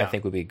 I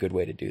think would be a good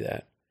way to do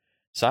that.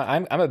 So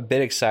I'm a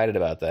bit excited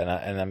about that,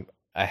 and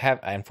I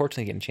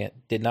unfortunately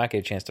did not get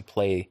a chance to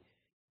play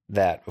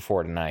that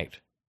before tonight,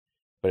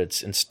 but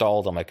it's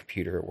installed on my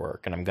computer at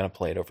work, and I'm going to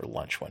play it over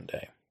lunch one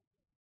day.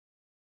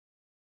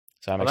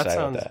 So I'm excited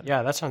about that.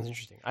 Yeah, that sounds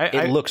interesting.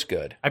 It looks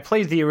good. I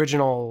played the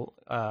original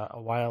a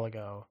while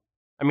ago.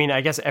 I mean, I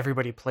guess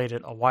everybody played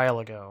it a while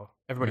ago.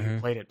 Everybody who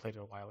played it a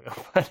while ago.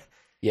 But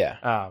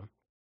yeah,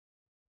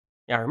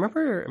 I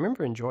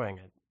remember enjoying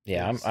it.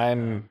 Yeah,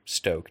 I'm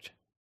stoked.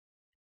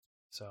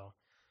 So,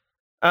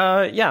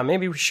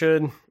 maybe we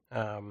should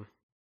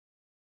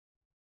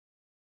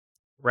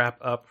wrap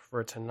up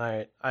for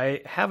tonight.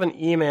 I have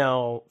an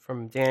email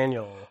from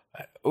Daniel.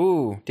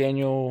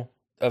 Daniel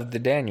of the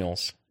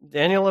Daniels.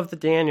 Daniel of the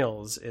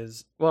Daniels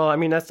is, well, I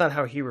mean, that's not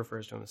how he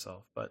refers to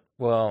himself, but...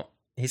 Well,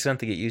 he's going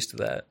to get used to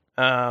that.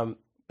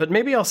 But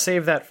maybe I'll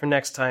save that for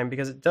next time,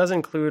 because it does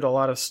include a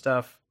lot of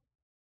stuff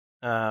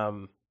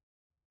about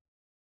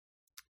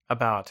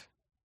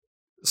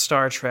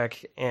Star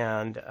Trek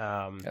and...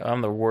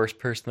 I'm the worst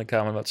person to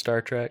comment about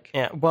Star Trek.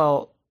 Yeah,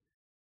 well...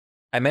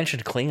 I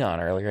mentioned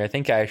Klingon earlier. I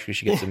think I actually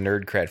should get some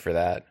nerd cred for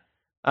that.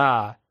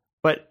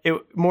 But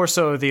it more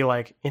so the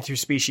like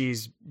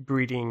interspecies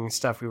breeding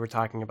stuff we were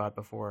talking about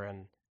before.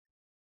 And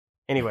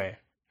anyway,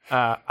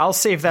 I'll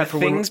save that for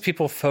things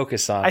people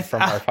focus on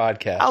from our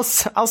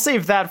podcast. I'll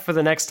save that for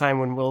the next time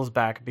when Will's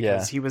back,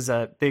 because he was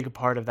a big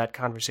part of that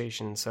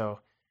conversation.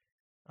 So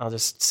I'll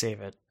just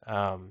save it.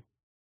 But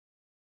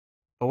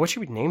what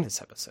should we name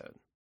this episode?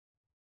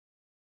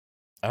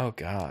 Oh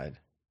God.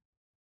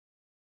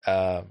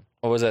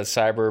 What was that?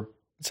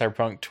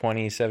 Cyberpunk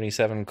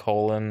 2077 :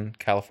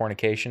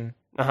 Californication?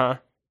 Uh-huh.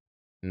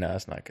 No,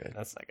 that's not good.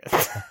 That's not good.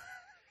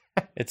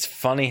 It's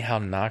funny how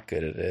not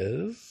good it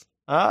is.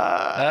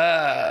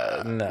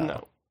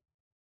 No.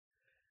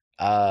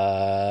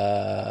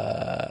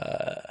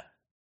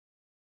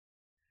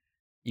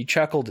 You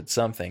chuckled at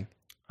something.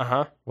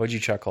 Uh-huh. What'd you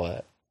chuckle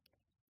at?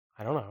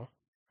 I don't know.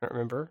 I don't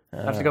remember.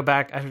 I have to go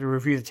back. I have to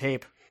review the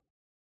tape.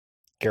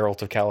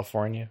 Geralt of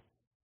California.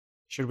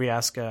 Should we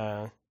ask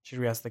the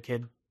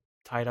kid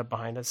tied up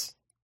behind us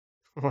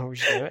what we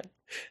should do it?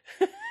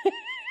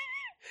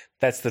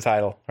 That's the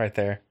title right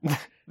there.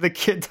 The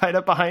kid tied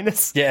up behind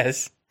us?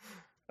 Yes.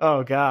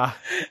 Oh, God.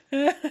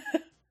 That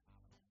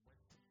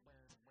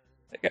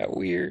got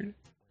weird.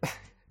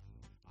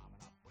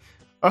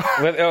 There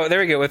we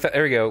go.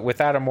 There we go.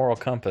 Without a moral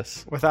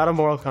compass. Without a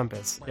moral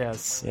compass,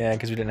 yes. Yeah,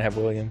 because we didn't have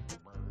William,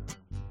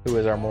 who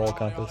is our moral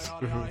compass.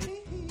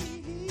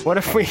 Mm-hmm. What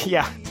if we?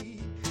 Yeah,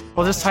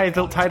 we'll just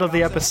title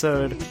the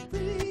episode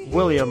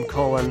William: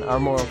 Our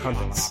Moral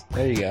Compass.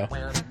 There you go.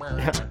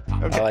 Yeah.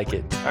 Okay. I like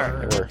it. All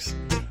right. It works.